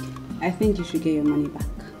 I think you should get your money back.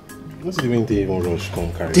 What's doing the even rush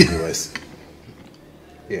come carry the US?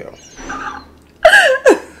 Yeah.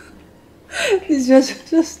 It's just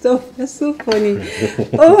stuff. That's so funny.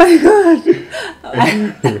 Oh my god.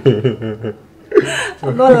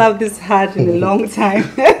 I've not laughed this hard in a long time.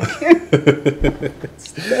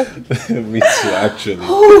 Me too, actually.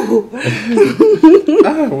 Oh.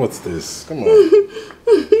 What's this? Come on.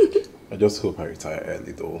 I just hope I retire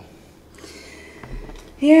early though.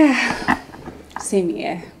 Yeah. Same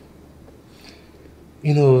here.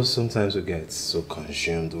 You know, sometimes we get so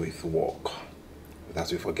consumed with work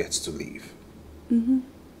that we forget to live. And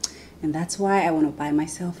that's why I want to buy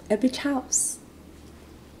myself a beach house.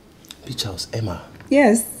 Beach house, Emma?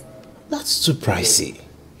 Yes. That's too pricey.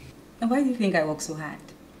 And why do you think I work so hard?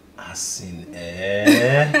 As in,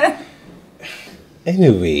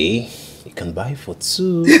 Anyway, you can buy for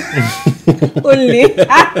 2. Only?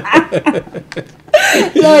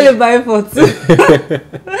 No, you buy for 2.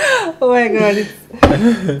 Oh my god,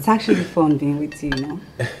 it's actually fun being with you, you know?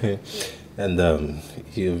 And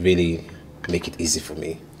you really make it easy for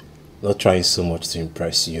me. Not trying so much to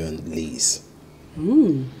impress you and Liz.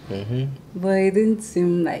 But it didn't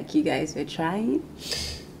seem like you guys were trying.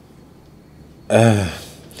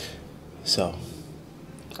 So,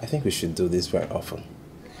 I think we should do this very often.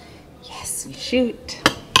 Yes, we should.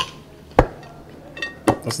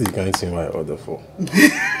 What's the kind of thing I order for?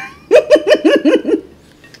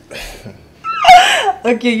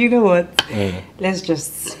 Okay, you know what? Let's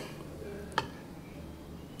just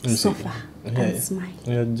suffer and smile.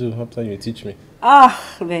 Yeah, do. After you teach me.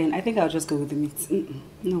 Ben, I think I'll just go with the meat.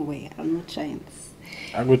 No way, I'm not trying this.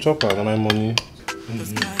 I go chop out my money. The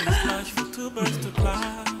sky is large for 2 birds to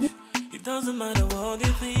fly. It doesn't matter what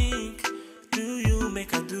you think. Do you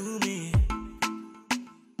make her do me?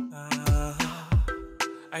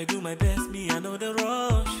 I do my best, me, I know the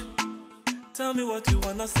rush. Tell me what you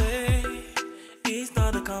wanna say. It's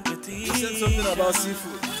not a competition. You said something about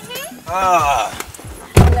seafood.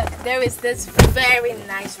 Look, there is this very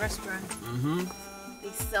nice restaurant. They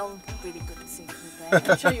sell really good seafood there.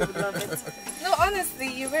 I'm sure you would love it. No, honestly,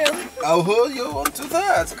 you will. I'll hold you on to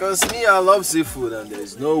that, because me, I love seafood and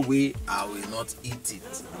there's no way I will not eat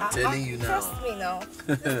it. I'm telling you now. Trust me now.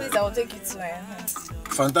 This place I will take you to.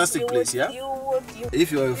 Fantastic place, yeah?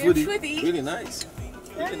 If you're a foodie, really nice.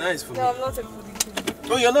 Really nice for me. No, I'm not a foodie.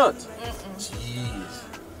 Oh, you're not? Jeez.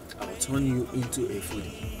 I will turn you into a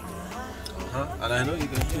foodie. And I know you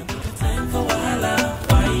can do it. Time for wahala,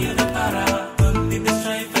 why you the para? Don't need the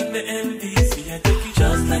strife and the envy. See, I take you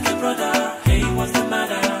just like a brother. Hey, what's the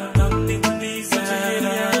matter? Don't need to be such a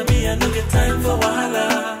hater. Me, I don't get time for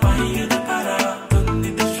wahala. Why you the para? Don't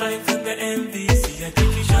need the strife and the envy. See, I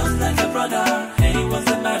take you just like a brother. Hey, what's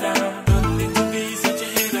the matter? Don't need to be such a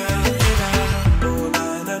hater. Oh,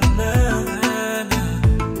 na na na na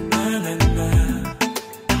na na na na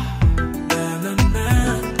na na.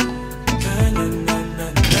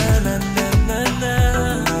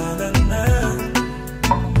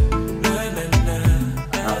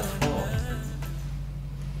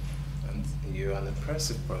 And you're an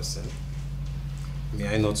impressive person. May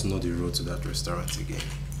I not know the road to that restaurant again?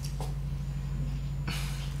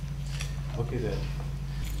 Okay then.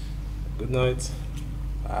 Good night.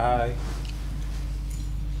 Bye.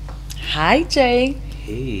 Hi, Jay.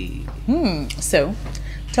 Hey. So,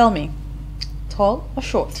 tell me, tall or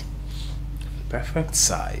short? Perfect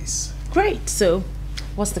size. Great. So,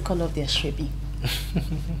 what's the color of their shrebi?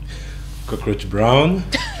 Cockroach brown,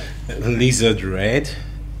 lizard red,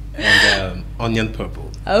 and onion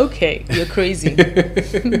purple. Okay, you're crazy.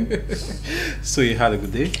 So you had a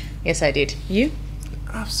good day? Yes, I did. You?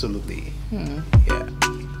 Absolutely. Yeah.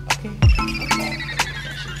 Okay.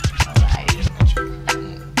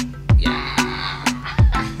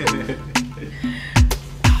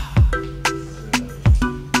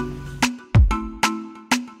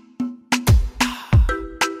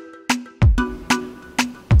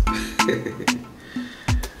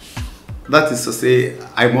 That is to say,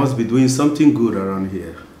 I must be doing something good around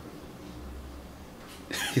here.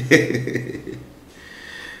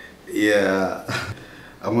 Yeah,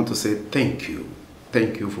 I want to say thank you.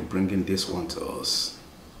 Thank you for bringing this one to us.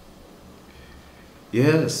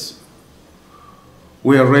 Yes,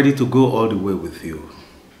 we are ready to go all the way with you.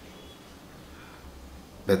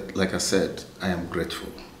 But like I said, I am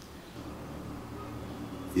grateful.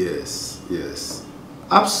 Yes, yes,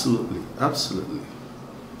 absolutely, absolutely.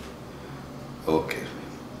 Okay,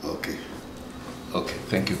 okay, okay,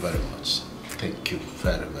 thank you very much. Thank you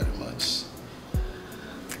very, very much.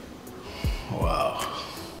 Wow.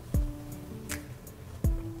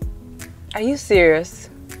 Are you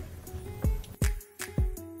serious?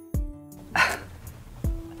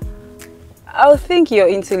 I'll think you're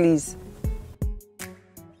into Liz.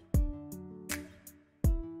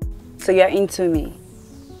 So you're into me.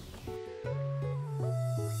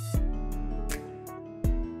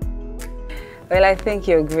 Well, I think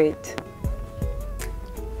you're great.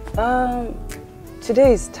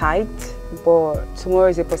 Today is tight, but tomorrow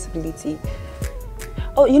is a possibility.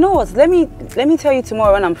 Oh, you know what? Let me tell you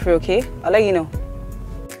tomorrow when I'm free, okay? I'll let you know.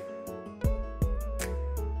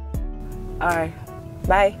 Alright.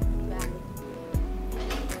 Bye.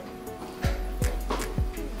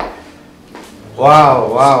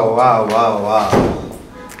 Wow, wow, wow, wow, wow.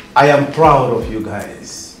 I am proud of you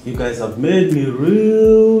guys. You guys have made me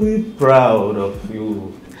really proud of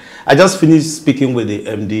you. I just finished speaking with the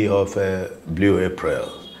MD of Blue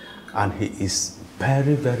April, and he is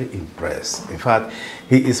very, very impressed. In fact,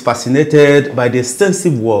 he is fascinated by the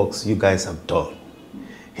extensive works you guys have done.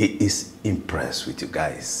 He is impressed with you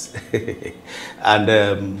guys. And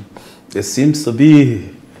there seems to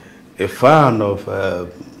be a fan of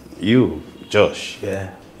you, Josh.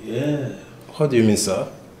 Yeah. Yeah. What do you mean, sir?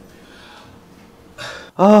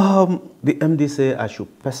 The MD said I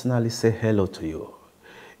should personally say hello to you.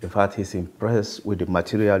 In fact, he's impressed with the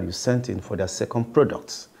material you sent in for their second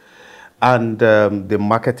product and the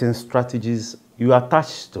marketing strategies you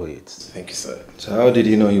attached to it. Thank you, sir. So how did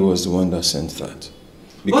he know he was the one that sent that?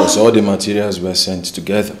 Because all the materials were sent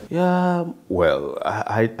together. Yeah, well,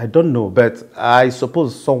 I don't know, but I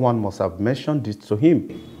suppose someone must have mentioned it to him.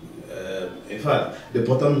 In fact, the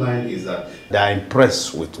bottom line is that they are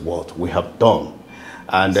impressed with what we have done.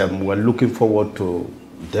 And we're looking forward to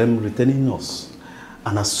them retaining us.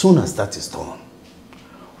 And as soon as that is done,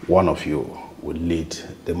 one of you will lead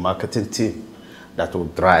the marketing team that will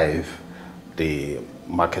drive the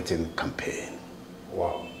marketing campaign.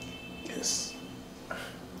 Wow. Yes.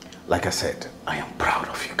 Like I said, I am proud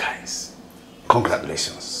of you guys.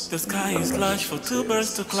 Congratulations. The sky is large for two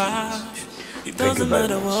birds to clash. It doesn't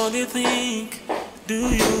matter what you think. Do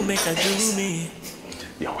you make a do me?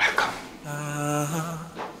 You're welcome.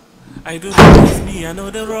 I do this, me, I know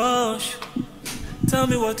the rush. Tell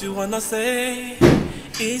me what you wanna say.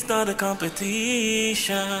 It's not a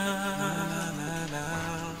competition.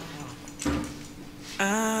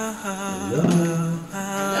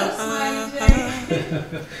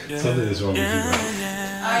 Something is wrong with you,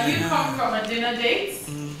 right? Are you come from a dinner date?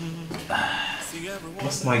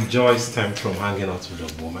 Must my joy stem from hanging out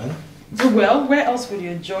with a woman? Well, where else would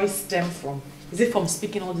your joy stem from? Is it from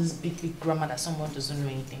speaking all this big grammar that someone doesn't know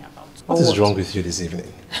anything about? What is wrong with you this evening?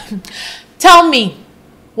 Tell me,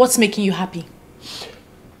 what's making you happy?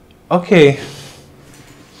 Okay.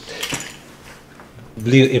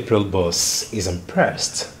 Blue April boss is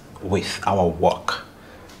impressed with our work.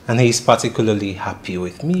 And he is particularly happy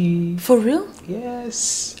with me. For real?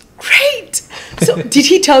 Yes. Great! So, did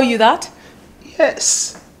he tell you that?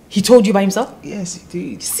 Yes. He told you by himself? Yes, he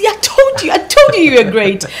did. See, I told you you were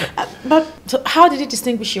great. But so how did he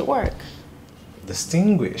distinguish your work?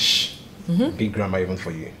 Distinguish? Big grammar even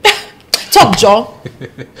for you. Talk, Joe.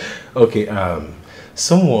 Okay,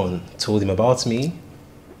 someone told him about me.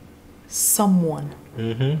 Someone?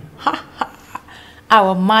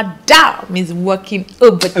 Our madam is working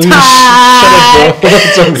overtime.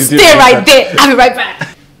 Stay right there. I'll be right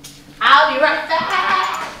back. I'll be right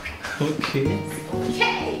back. Okay.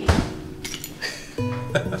 Okay.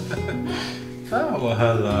 Oh,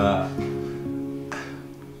 hello.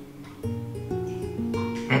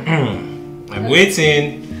 I'm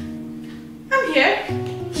waiting. I'm here.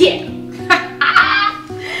 Here.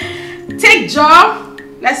 Take job.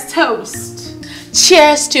 Let's toast.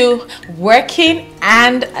 Cheers to working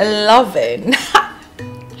and loving.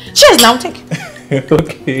 Cheers now, take.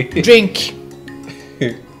 Okay. Drink.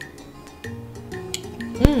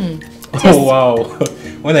 Oh wow.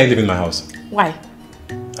 When are you leaving my house? Why?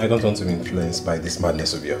 I don't want to be influenced by this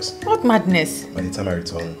madness of yours. What madness? By the time I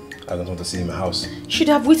return, I don't want to see you in my house. Should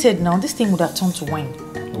have waited now. This thing would have turned to wine.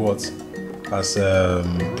 What? As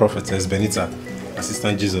Prophetess Benita,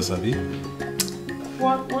 Assistant Jesus, have you?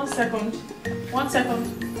 One second. 1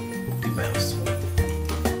 second. Leave my house.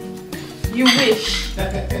 You wish.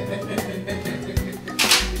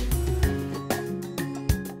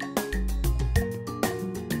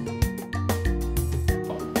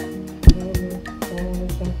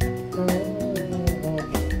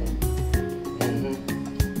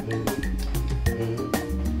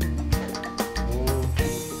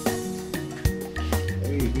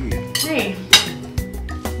 Hey,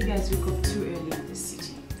 you guys wake up too early in this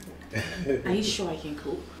city. Are you sure I can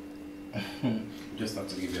cook? You just have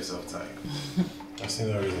to give yourself time. I see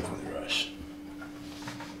no reason for the rush.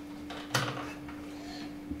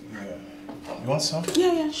 Yeah. You want some?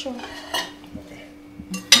 Yeah, sure. Okay.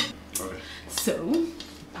 Okay. So,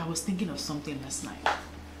 I was thinking of something last night.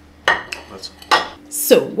 What?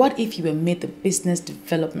 So, what if you were made the business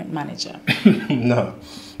development manager? No.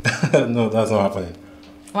 No, that's not happening.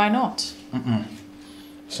 Why not?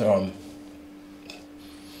 So,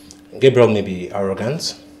 Gabriel may be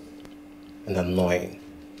arrogant and annoying,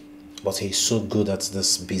 but he's so good at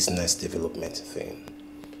this business development thing.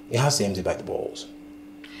 He has the MD by the balls.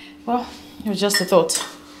 Well, it was just a thought.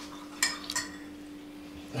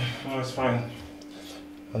 No, it's fine.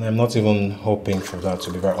 And I'm not even hoping for that,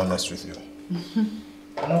 to be very honest with you. You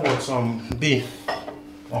know what, B,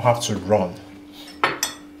 I'll have to run.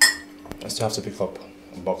 I still have to pick up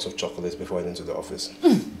a box of chocolates before I head into the office.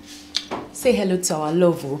 Say hello to our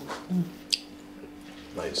love.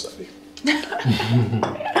 Now you're sorry.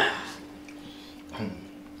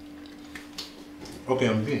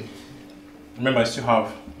 Okay, B. Remember, I still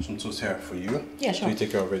have some toast here for you. Yeah, sure. So you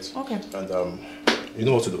take care of it. Okay. And you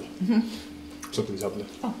know what to do. So please help me.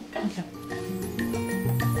 Oh, okay.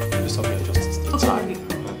 Just help me adjust this. Oh, sorry.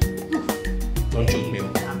 Don't choke me.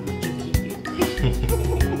 I'm not joking you.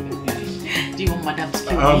 Do you want madam to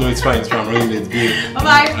kill me? Oh, no, it's fine. It's fine. I'm really late.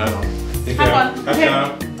 Bye-bye. Take Have care. fun. Catch Okay. ya.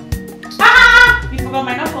 Ah! You forgot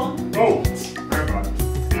my knuckle. Oh, very bad.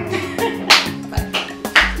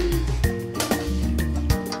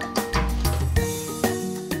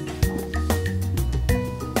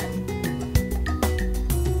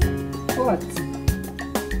 What?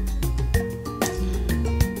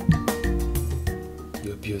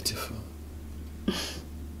 You're beautiful.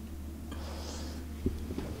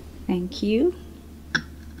 Thank you.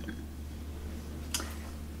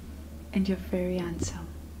 And you're very handsome.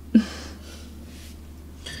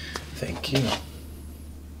 Thank you.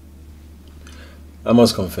 I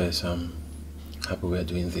must confess, I'm happy we're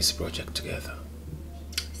doing this project together.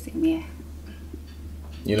 Same here.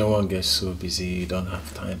 You know, one gets so busy, you don't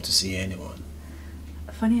have time to see anyone.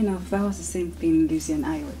 Funny enough, that was the same thing Lucy and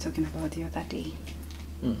I were talking about the other day.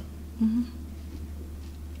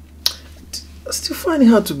 I still find it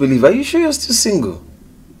hard to believe. Are you sure you're still single?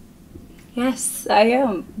 Yes, I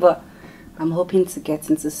am. But I'm hoping to get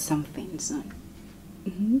into something soon.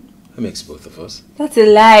 That makes both of us. That's a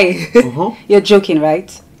lie. You're joking,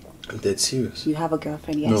 right? I'm dead serious. You have a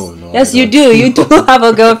girlfriend, yes. No. Yes, you do. You do have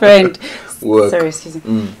a girlfriend. Work. Sorry, excuse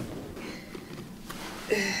me.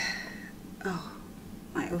 Oh,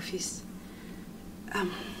 my office.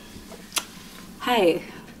 Hi.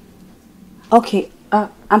 Okay,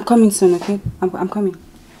 I'm coming soon, okay? I'm coming.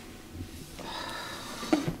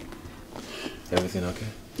 Everything okay?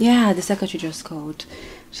 Yeah, the secretary just called.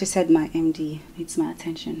 She said my MD needs my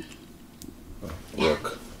attention.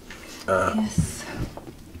 Work. Yes.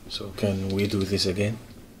 So can we do this again?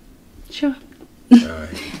 Sure.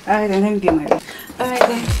 Alright. Alright, then let me be my way. Alright,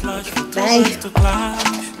 then. Bye.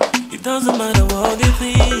 It doesn't matter what you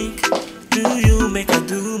think. Do you make her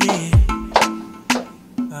do me?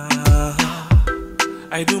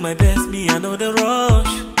 I do my best, me, I know the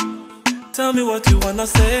rush. Tell me what you wanna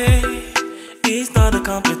say. It's not a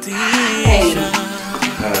competition. Hey.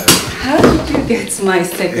 How did you get my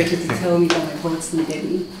secretary to tell me that my boss needed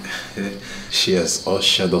me? She has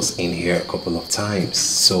ushered us in here a couple of times,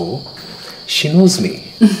 so she knows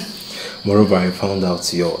me. Moreover, I found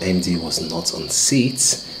out your MD was not on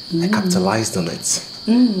seat. I capitalized on it.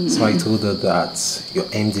 So I told her that your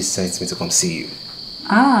MD sent me to come see you.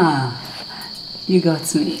 Ah. You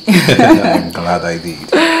got me. I'm glad I did.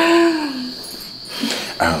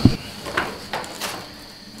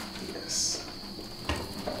 Yes.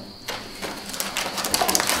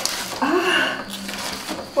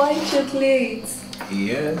 White chocolate.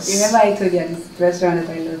 Yes. Remember I told you at this restaurant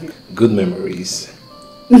that I love you? Good memories.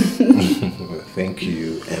 Thank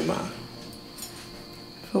you, Emma.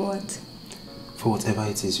 For what? For whatever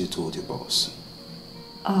it is you told your boss.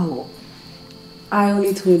 Oh, I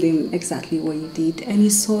only told him exactly what you did and he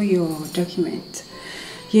saw your document.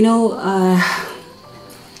 You know,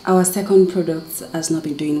 our second product has not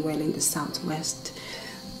been doing well in the Southwest.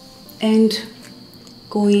 And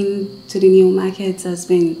going to the new markets has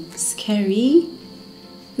been scary.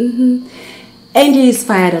 And he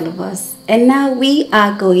inspired all of us. And now we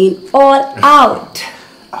are going all out.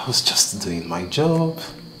 I was just doing my job.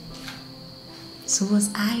 So was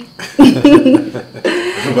I.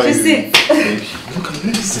 Just sit. Look at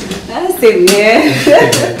this. That's it,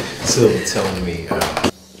 yeah. So tell me.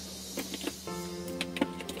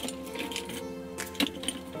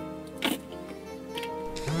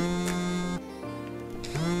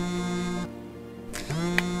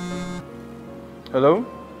 Hello?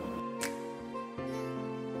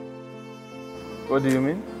 What do you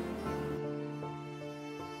mean?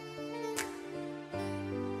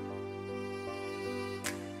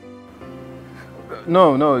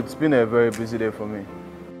 No, it's been a very busy day for me.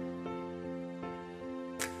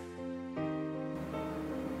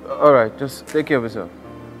 Alright, just take care of yourself.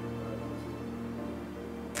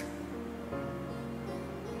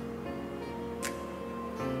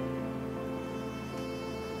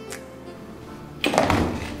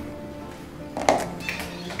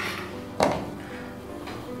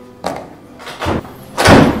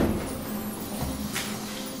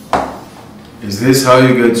 Is this how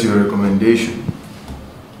you get your recommendation?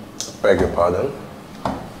 Beg your pardon?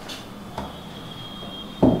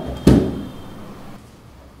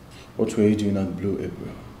 What were you doing at Blue April?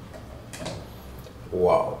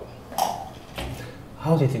 Wow.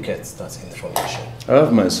 How did you get that information? I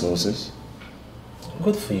have my sources.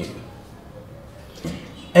 Good for you.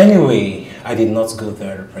 Anyway, I did not go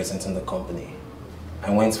there representing the company. I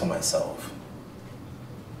went for myself.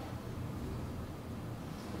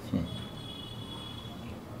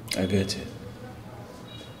 I get it.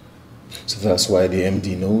 So that's why the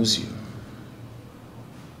MD knows you.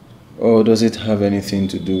 Or does it have anything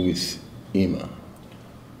to do with Ima?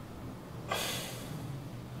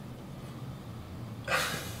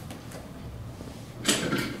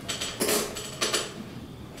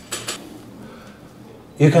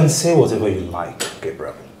 You can say whatever you like,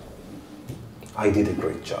 Gabriel. I did a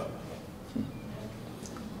great job.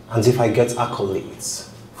 And if I get accolades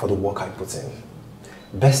for the work I put in,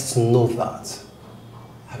 best know that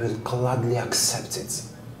I will gladly accept it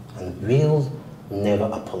and will never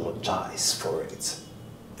apologize for it.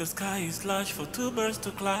 The sky is large for two birds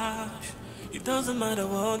to clash. It doesn't matter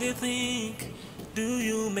what you think. Do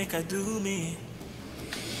you make I do me?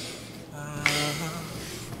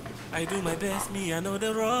 I do my best, me, I know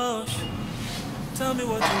the rush. Tell me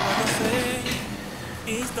what you wanna say.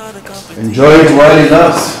 It's not a competition. Enjoy it while it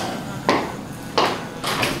lasts.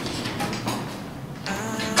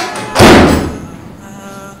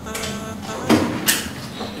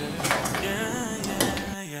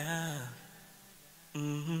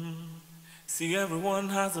 See, everyone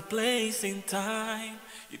has a place in time.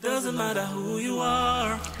 It doesn't matter who you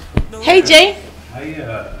are. No. Hey, Jay.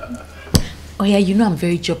 Hiya. Oh yeah, you know I'm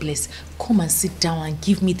very jobless. Come and sit down and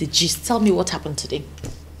give me the gist. Tell me what happened today.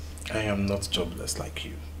 I am not jobless like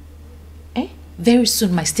you. Eh? Very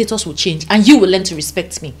soon my status will change and you will learn to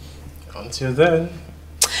respect me. Until then.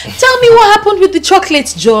 Tell me what happened with the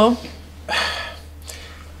chocolates, Joe.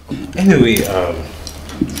 Anyway,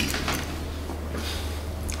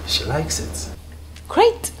 she likes it.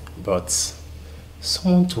 Great. But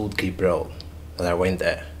someone told Gabriel that I went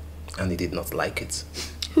there and he did not like it.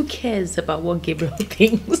 Who cares about what Gabriel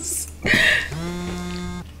thinks?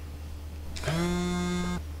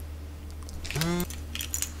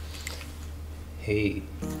 Hey.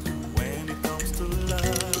 When it comes to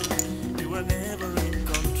love, you are never in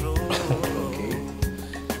control. Okay.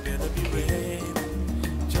 You better be ready.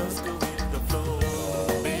 Just go with the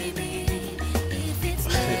flow. Baby, if it's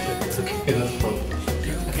meant to be,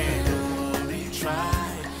 you can only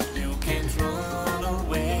try. You can't run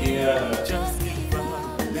away. Yeah. Just give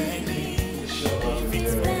up, baby. If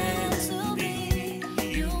it's meant to be,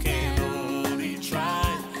 you can only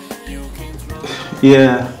try. You can't run away.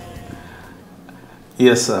 Yeah.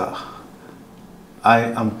 Yes, sir. I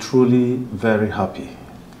am truly very happy.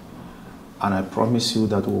 And I promise you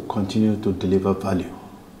that we'll continue to deliver value.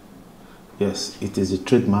 Yes, it is a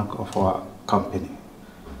trademark of our company.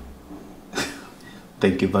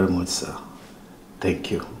 Thank you very much, sir. Thank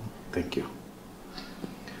you. Thank you.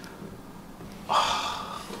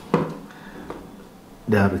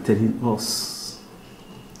 They are returning us.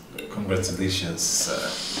 Congratulations,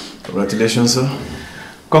 sir. Congratulations, sir.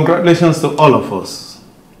 Congratulations to all of us.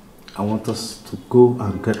 I want us to go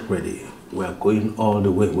and get ready. We are going all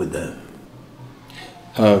the way with them.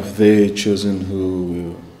 Have they chosen who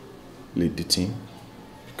will lead the team?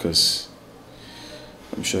 Because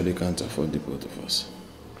I'm sure they can't afford the both of us.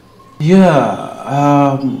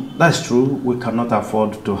 Yeah, that's true. We cannot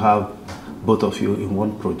afford to have both of you in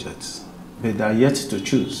one project. But they are yet to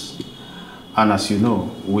choose. And as you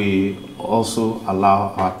know, we also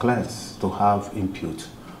allow our clients to have input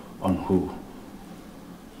on who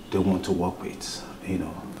they want to work with, you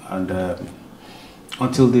know. And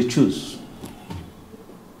until they choose,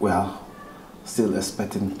 we are still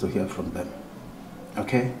expecting to hear from them.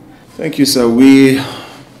 Okay? Thank you, sir. We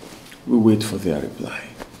wait for their reply.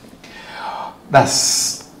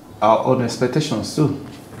 That's our own expectations too.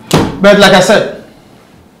 But like I said,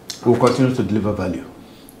 we'll continue to deliver value.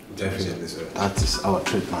 Definitely, sir. That is our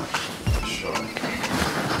trademark. Sure.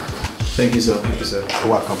 Thank you, sir. Thank you, sir.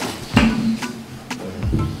 You're welcome.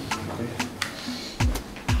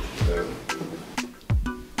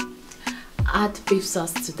 Add beef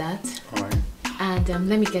sauce to that. All right. And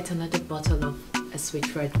let me get another bottle of a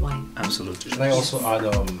sweet red wine. Absolutely. Can I also add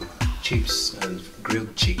chips and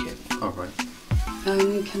grilled chicken? All right.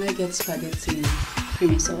 Can I get spaghetti,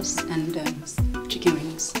 creamy sauce, and chicken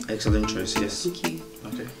wings? Excellent choice, yes. Thank you.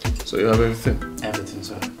 Okay. So you have everything? Everything,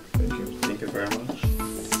 sir. Thank you. Thank you very much.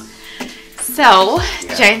 So,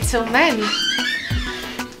 gentlemen,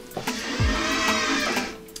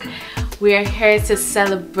 we are here to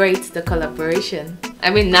celebrate the collaboration. I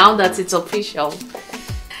mean, now that it's official.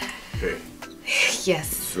 Okay.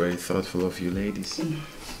 Yes. It's very thoughtful of you ladies.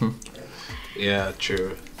 Yeah,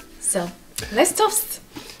 true. So, let's toast.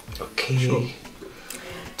 Okay. Sure.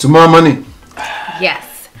 Tomorrow morning.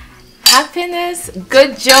 Yes. Happiness,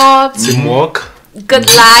 good job, Teamwork. good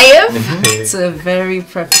life. To a very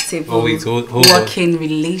profitable hold on. working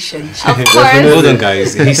relationship. Of course. Hold on,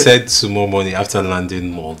 guys. He said tomorrow morning after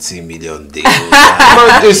landing multi-million deals.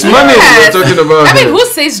 But it's money we're talking about. I mean, who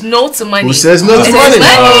says no to money? Who says no to Who money?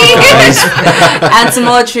 says money? And to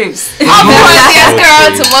more trips. Of course, yes,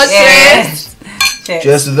 girl, to more trips. Cheers.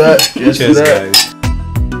 Cheers to that. Cheers to Cheers, that. guys.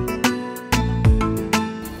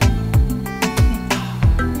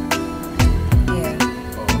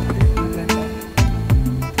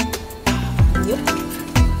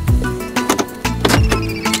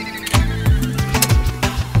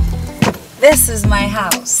 This is my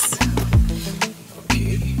house.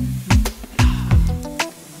 Okay.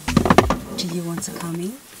 Do you want to come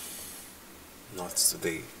in? Not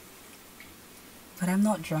today. But I'm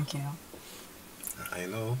not drunk, you know. I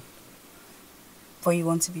know. But you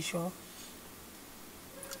want to be sure?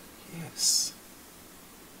 Yes.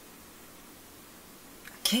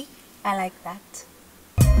 Okay, I like that.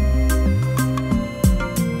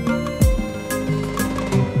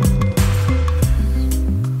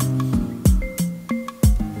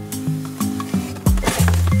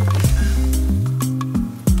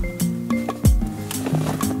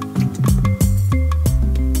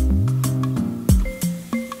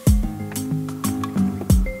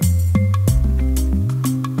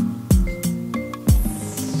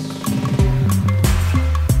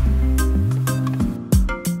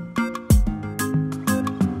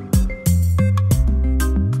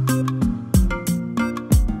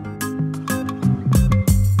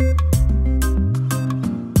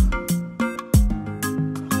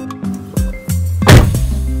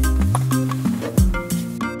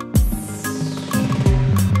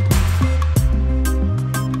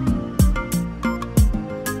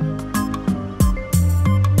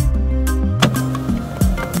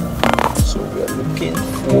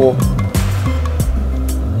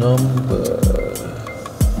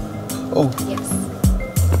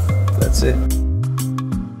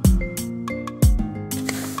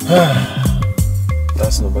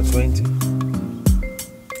 That's number 20.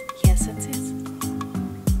 Yes, it is.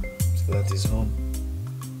 So that is home.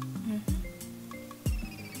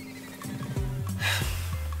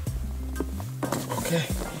 Okay.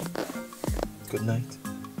 Good night.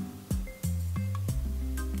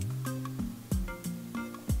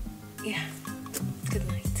 Yeah. Good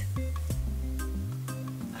night.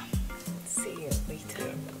 See you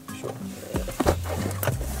later. Yeah, sure.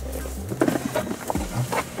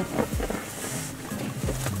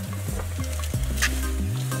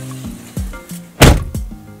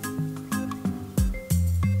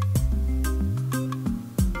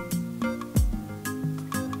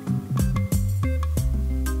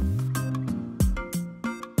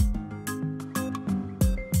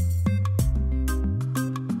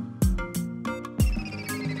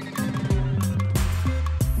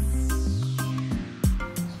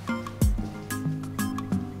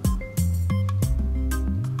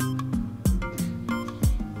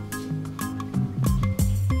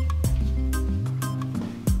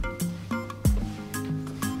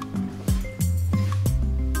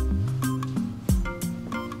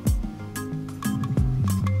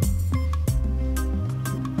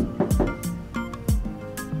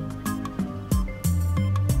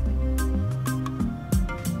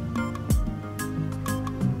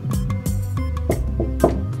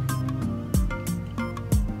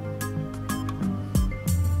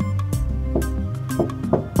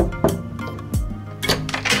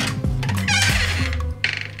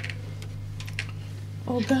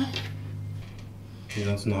 Oga. You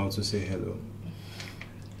don't know how to say hello.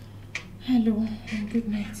 Hello and good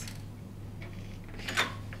night.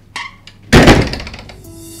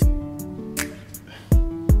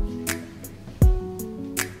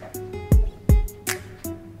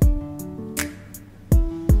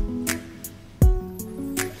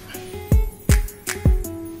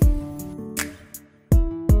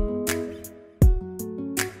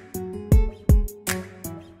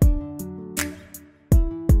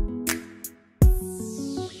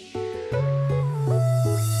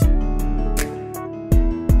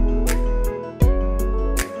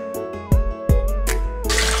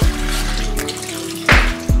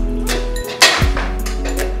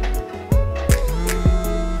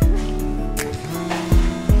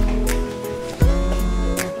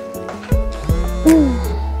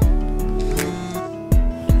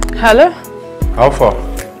 Hello? How far?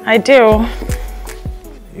 I do.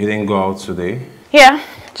 You didn't go out today? Yeah,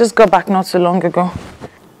 just got back not too long ago.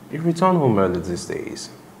 You return home early these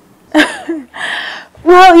days.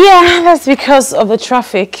 Well, yeah, that's because of the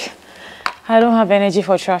traffic. I don't have energy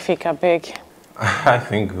for traffic, I beg. I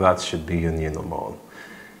think that should be your new normal.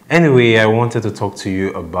 Anyway, I wanted to talk to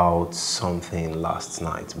you about something last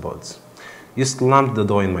night, but you slammed the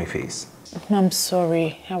door in my face. I'm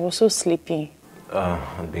sorry, I was so sleepy.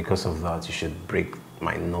 And because of that, you should break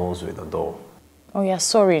my nose with the door. Oh, yeah,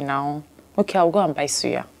 sorry now. Okay, I'll go and buy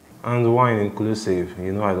suya. And wine inclusive.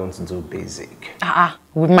 You know I don't do basic.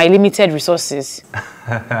 With my limited resources.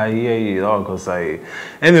 Yeah, you know, because I...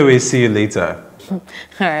 Anyway, see you later.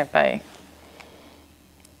 Alright, bye.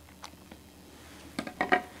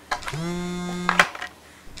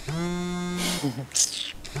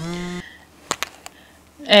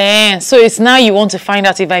 So it's now you want to find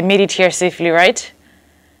out if I made it here safely, right?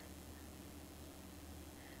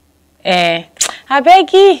 I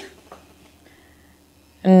beg you.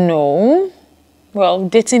 No. Well,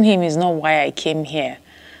 dating him is not why I came here.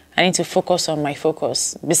 I need to focus on my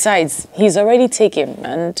focus. Besides, he's already taken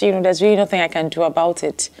and, you know, there's really nothing I can do about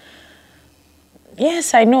it.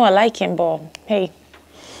 Yes, I know I like him, but hey,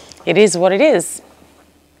 it is what it is.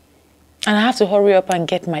 And I have to hurry up and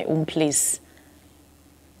get my own place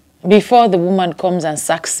before the woman comes and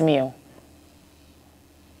sacks me.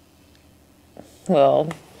 Well,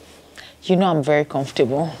 you know I'm very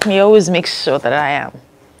comfortable. He always makes sure that I am.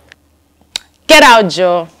 Get out,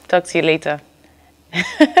 Joe. Talk to you later.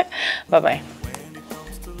 Bye-bye.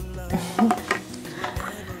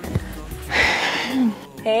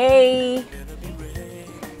 Hey.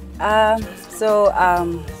 So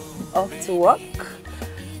off to work,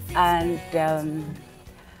 and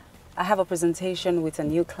I have a presentation with a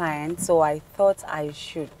new client, so I thought I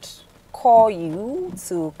should call you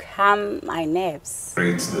to calm my nerves.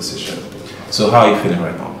 Great decision. So how are you feeling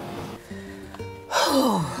right now?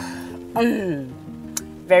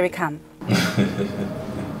 Very calm.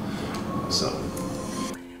 So?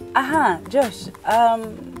 Josh,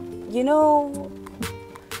 you know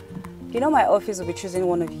my office will be choosing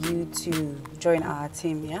one of you to join our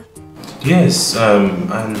team, yeah? Yes,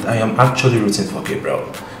 and I am actually rooting for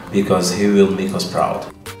Gabriel because he will make us proud.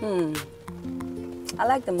 I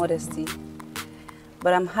like the modesty,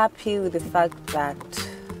 but I'm happy with the fact that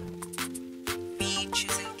me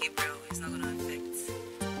choosing Gabriel is not going to affect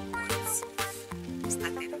what we've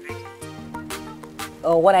started already.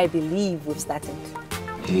 Or what I believe we've started.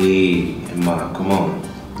 Hey, Emma, come on.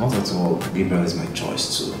 Not at all. Gabriel is my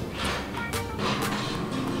choice too.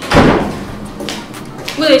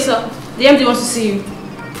 Good day, sir. The MD wants to see you.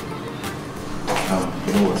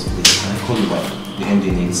 You know what? Please, can I call you back? The MD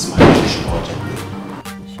needs my attention urgently.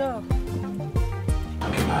 Sure.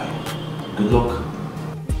 Okay, bye. Good luck.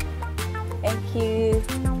 Thank you.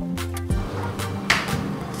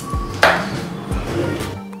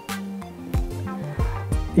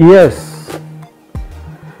 Yes.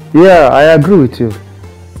 Yeah, I agree with you.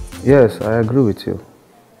 Yes, I agree with you.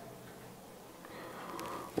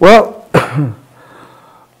 Well,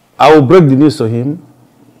 I will break the news to him,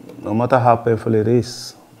 no matter how painful it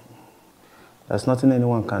is. There's nothing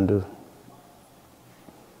anyone can do.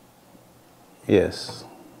 Yes.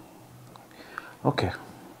 Okay.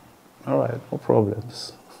 All right, no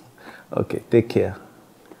problems. Okay, take care.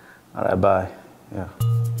 All right, bye. Yeah.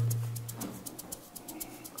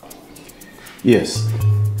 Yes.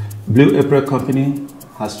 Blue April Company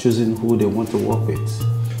has chosen who they want to work with.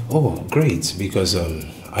 Oh, great, because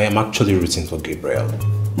I am actually rooting for Gabriel.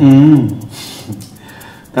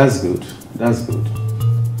 That's good. That's good.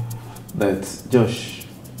 But Josh,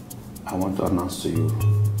 I want to announce to you.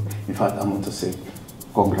 In fact, I want to say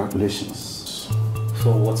congratulations.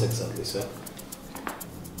 For what exactly, sir?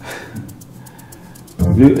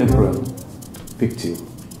 Blue April picked you,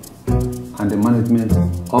 and the management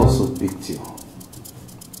also picked you.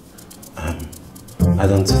 I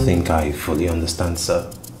don't think I fully understand,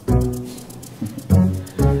 sir.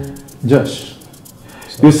 Josh,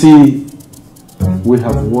 you see, we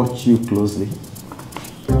have watched you closely,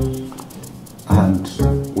 and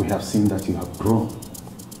we have seen that you have grown,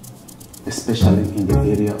 especially in the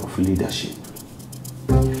area of leadership.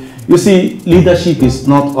 You see, leadership is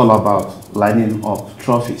not all about lining up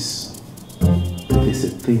trophies. It is a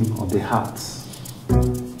thing of the heart.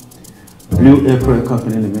 Blue April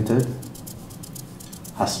Company Limited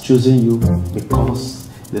has chosen you because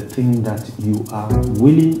they think that you are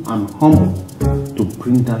willing and humble to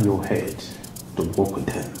bring down your head to work with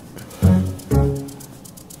them.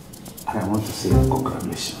 And I want to say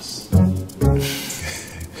congratulations.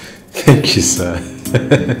 Thank you, sir.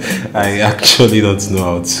 I actually don't know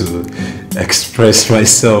how to express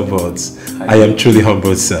myself, but I am truly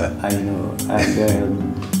humbled, sir. I know. And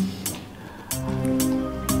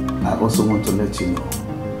I also want to let you know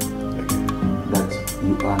that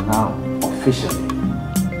you are now officially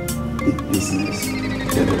the business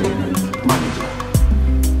development manager.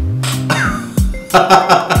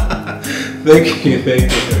 Thank you very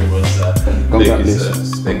much, sir. Congratulations.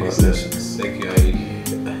 Thank you, sir.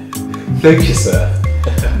 Thank you, sir.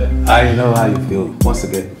 I know how you feel. Once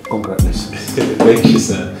again, congratulations. Thank you,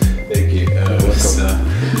 sir. Thank you.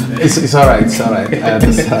 It's all right. It's all right. I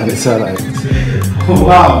understand. It's all right.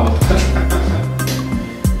 Wow.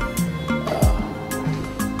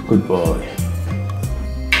 Good boy.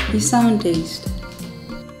 You sound dazed.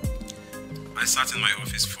 I sat in my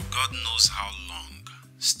office for God knows how long,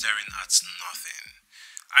 staring at nothing.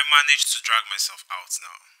 I managed to drag myself out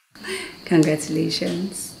now.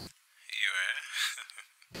 Congratulations. You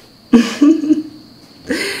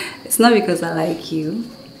It's not because I like you,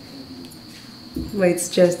 but it's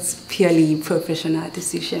just purely professional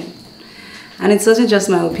decision. And it's also just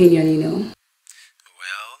my opinion, you know. Well,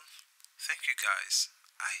 thank you guys.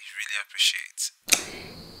 I really appreciate.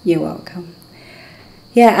 You're welcome.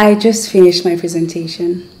 Yeah, I just finished my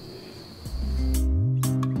presentation.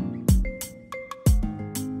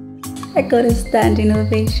 I got a standing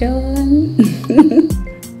ovation.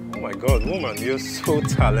 Oh my God, woman, you're so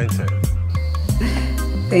talented.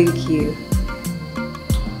 Thank you.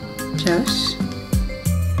 Josh,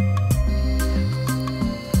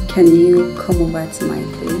 can you come over to my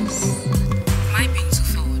place? Am I being too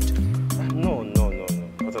forward? No, not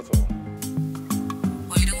at all.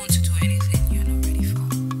 Or you don't want to do anything you're not ready for?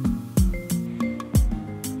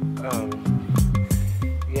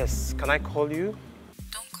 Yes, can I call you?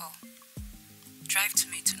 Don't call. Drive to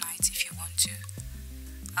me tonight if you want to.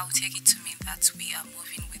 I will take it to mean that we are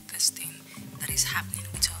moving with this thing that is happening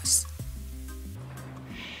with us.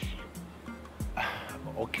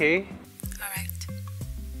 Okay. Alright.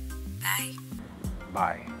 Bye.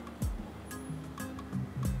 Bye.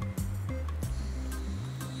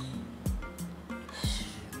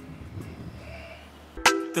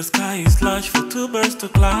 The sky is large for two birds to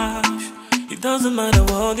clash. It doesn't matter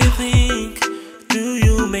what you think. Do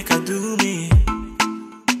you make I do me?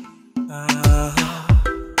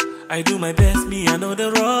 I do my best, me I know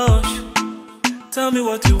the rush. Tell me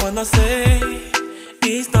what you wanna say.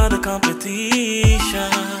 It's not a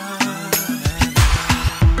competition.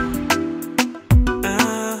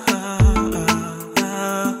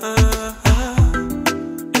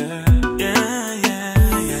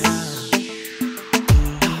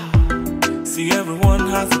 See, everyone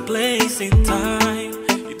has a place in time.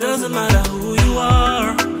 It doesn't matter who you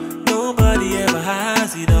are. Nobody ever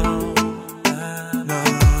has it all. No.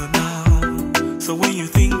 So when you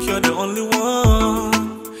think you're the only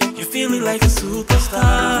one, you're feeling like a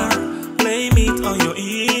superstar. Blame it on your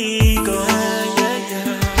ego.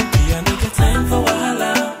 Yeah, no get time for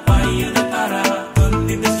wahala. Why you the para? Don't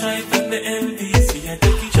need the strife and the envy. See, I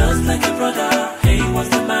take you just like a brother. Hey, what's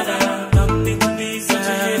the matter? Don't need to be such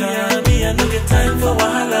a hater. Me, I no get time for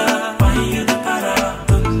wahala. Why you the para?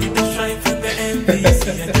 Don't need the strife and the envy.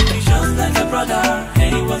 See, I take you just like a brother.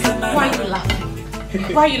 Hey, what's the matter? Why are you laughing?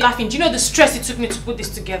 Why are you laughing? Do you know the stress it took me to put this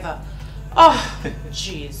together? Oh,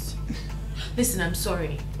 jeez. Listen, I'm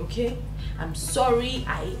sorry, okay? I'm sorry.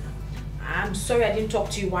 I'm sorry I didn't talk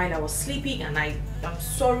to you while I was sleeping, and I'm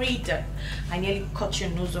sorry that I nearly cut your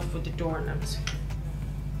nose off with the door, and I'm sorry.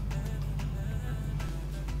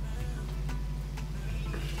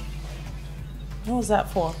 What was that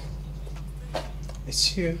for?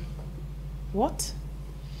 It's you. What?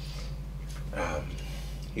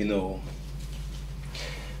 You know,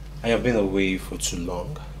 I have been away for too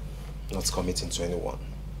long, not committing to anyone.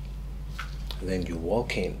 And then you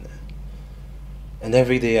walk in, And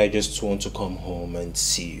every day I just want to come home and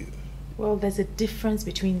see you. Well, there's a difference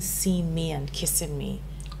between seeing me and kissing me.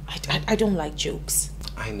 I don't like jokes.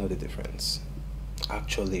 I know the difference.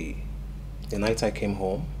 Actually, the night I came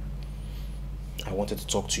home, I wanted to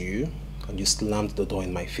talk to you and you slammed the door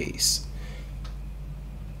in my face.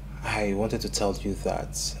 I wanted to tell you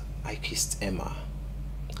that I kissed Emma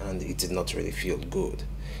and it did not really feel good.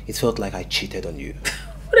 It felt like I cheated on you.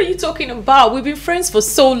 What are you talking about? We've been friends for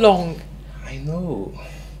so long. I know.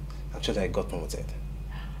 Actually, I got promoted.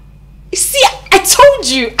 You see, I told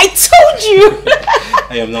you! I told you!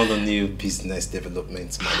 I am now the new business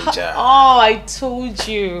development manager. Oh, I told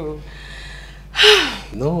you.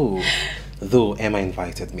 No, though Emma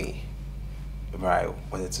invited me. But I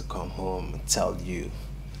wanted to come home and tell you.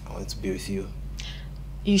 I wanted to be with you.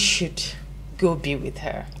 You should go be with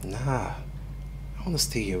her. Nah, I want to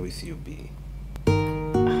stay here with you, B.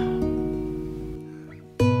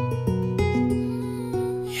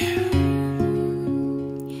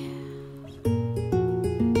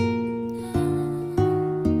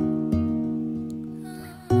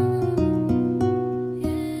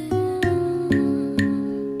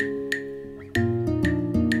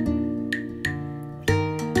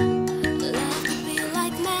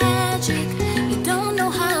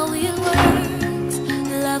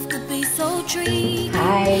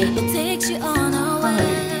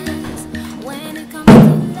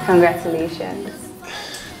 Congratulations.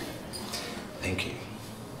 Thank you.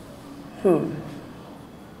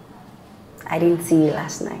 I didn't see you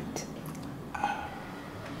last night.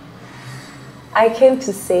 I came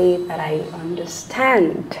to say that I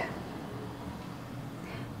understand.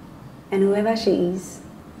 And whoever she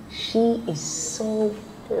is so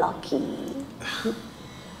lucky.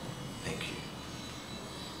 Thank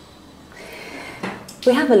you.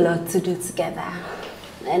 We have a lot to do together.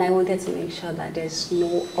 And I wanted to make sure that there's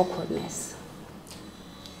no awkwardness.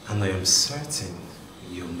 And I am certain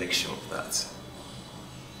you'll make sure of that.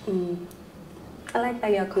 I like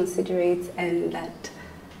that you're considerate and that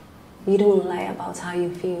you don't lie about how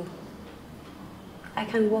you feel. I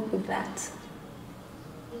can work with that.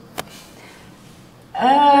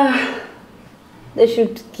 They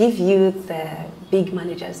should give you the big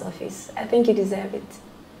manager's office. I think you deserve it.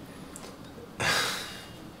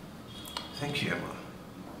 Thank you, Emma.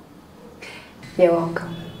 You're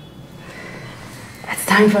welcome. It's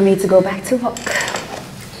time for me to go back to work.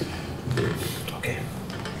 Okay.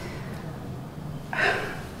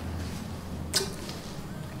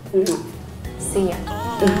 See ya.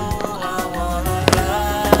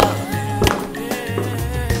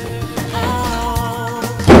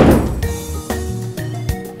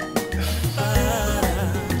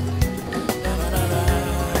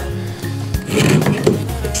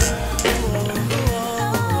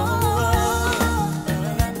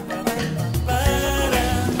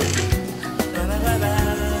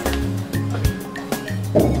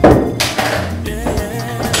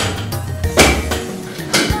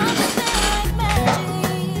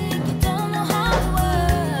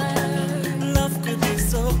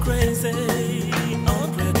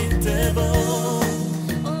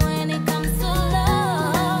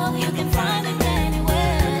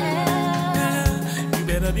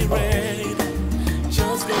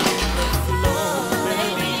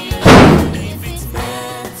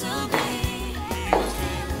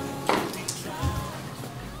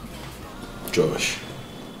 Josh.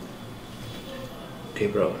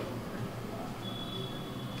 Gabriel.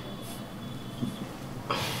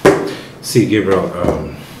 See, Gabriel,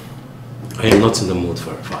 I am not in the mood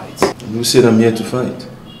for a fight. Who said I'm here to fight?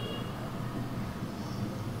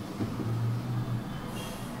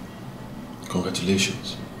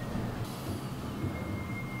 Congratulations.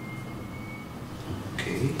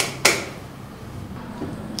 Okay.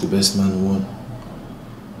 The best man won.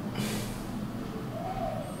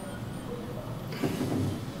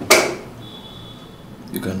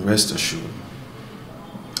 You can rest assured.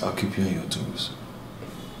 I'll keep you on your toes.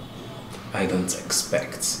 I don't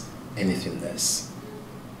expect anything less.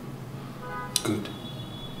 Good.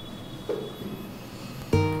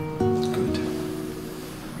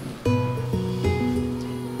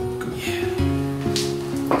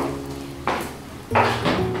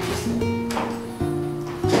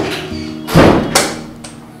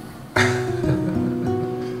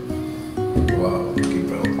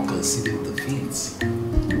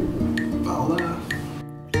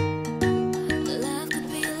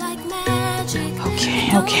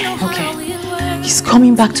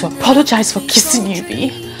 Coming back to apologize for kissing you,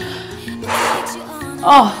 B.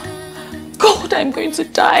 Oh, God, I'm going to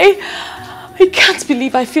die. I can't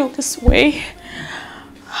believe I feel this way.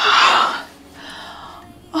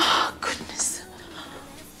 Oh, goodness.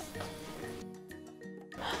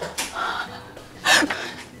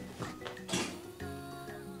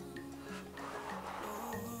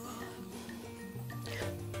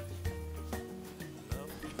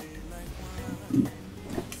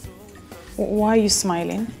 Why are you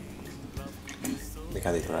smiling? Look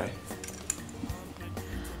at it, right?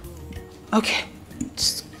 Okay,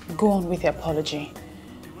 just go on with your apology.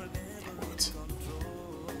 What?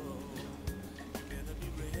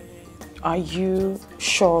 Are you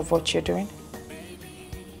sure of what you're doing?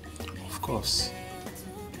 Of course.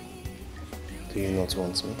 Do you not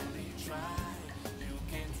want me?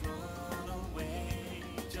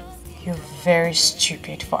 You're very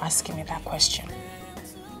stupid for asking me that question.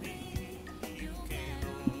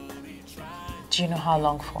 Do you know how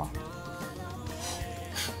long for?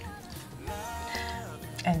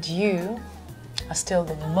 And you are still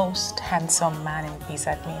the most handsome man in this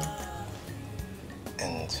admin.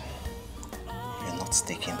 And you're not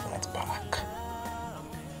taking that back.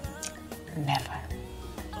 Never.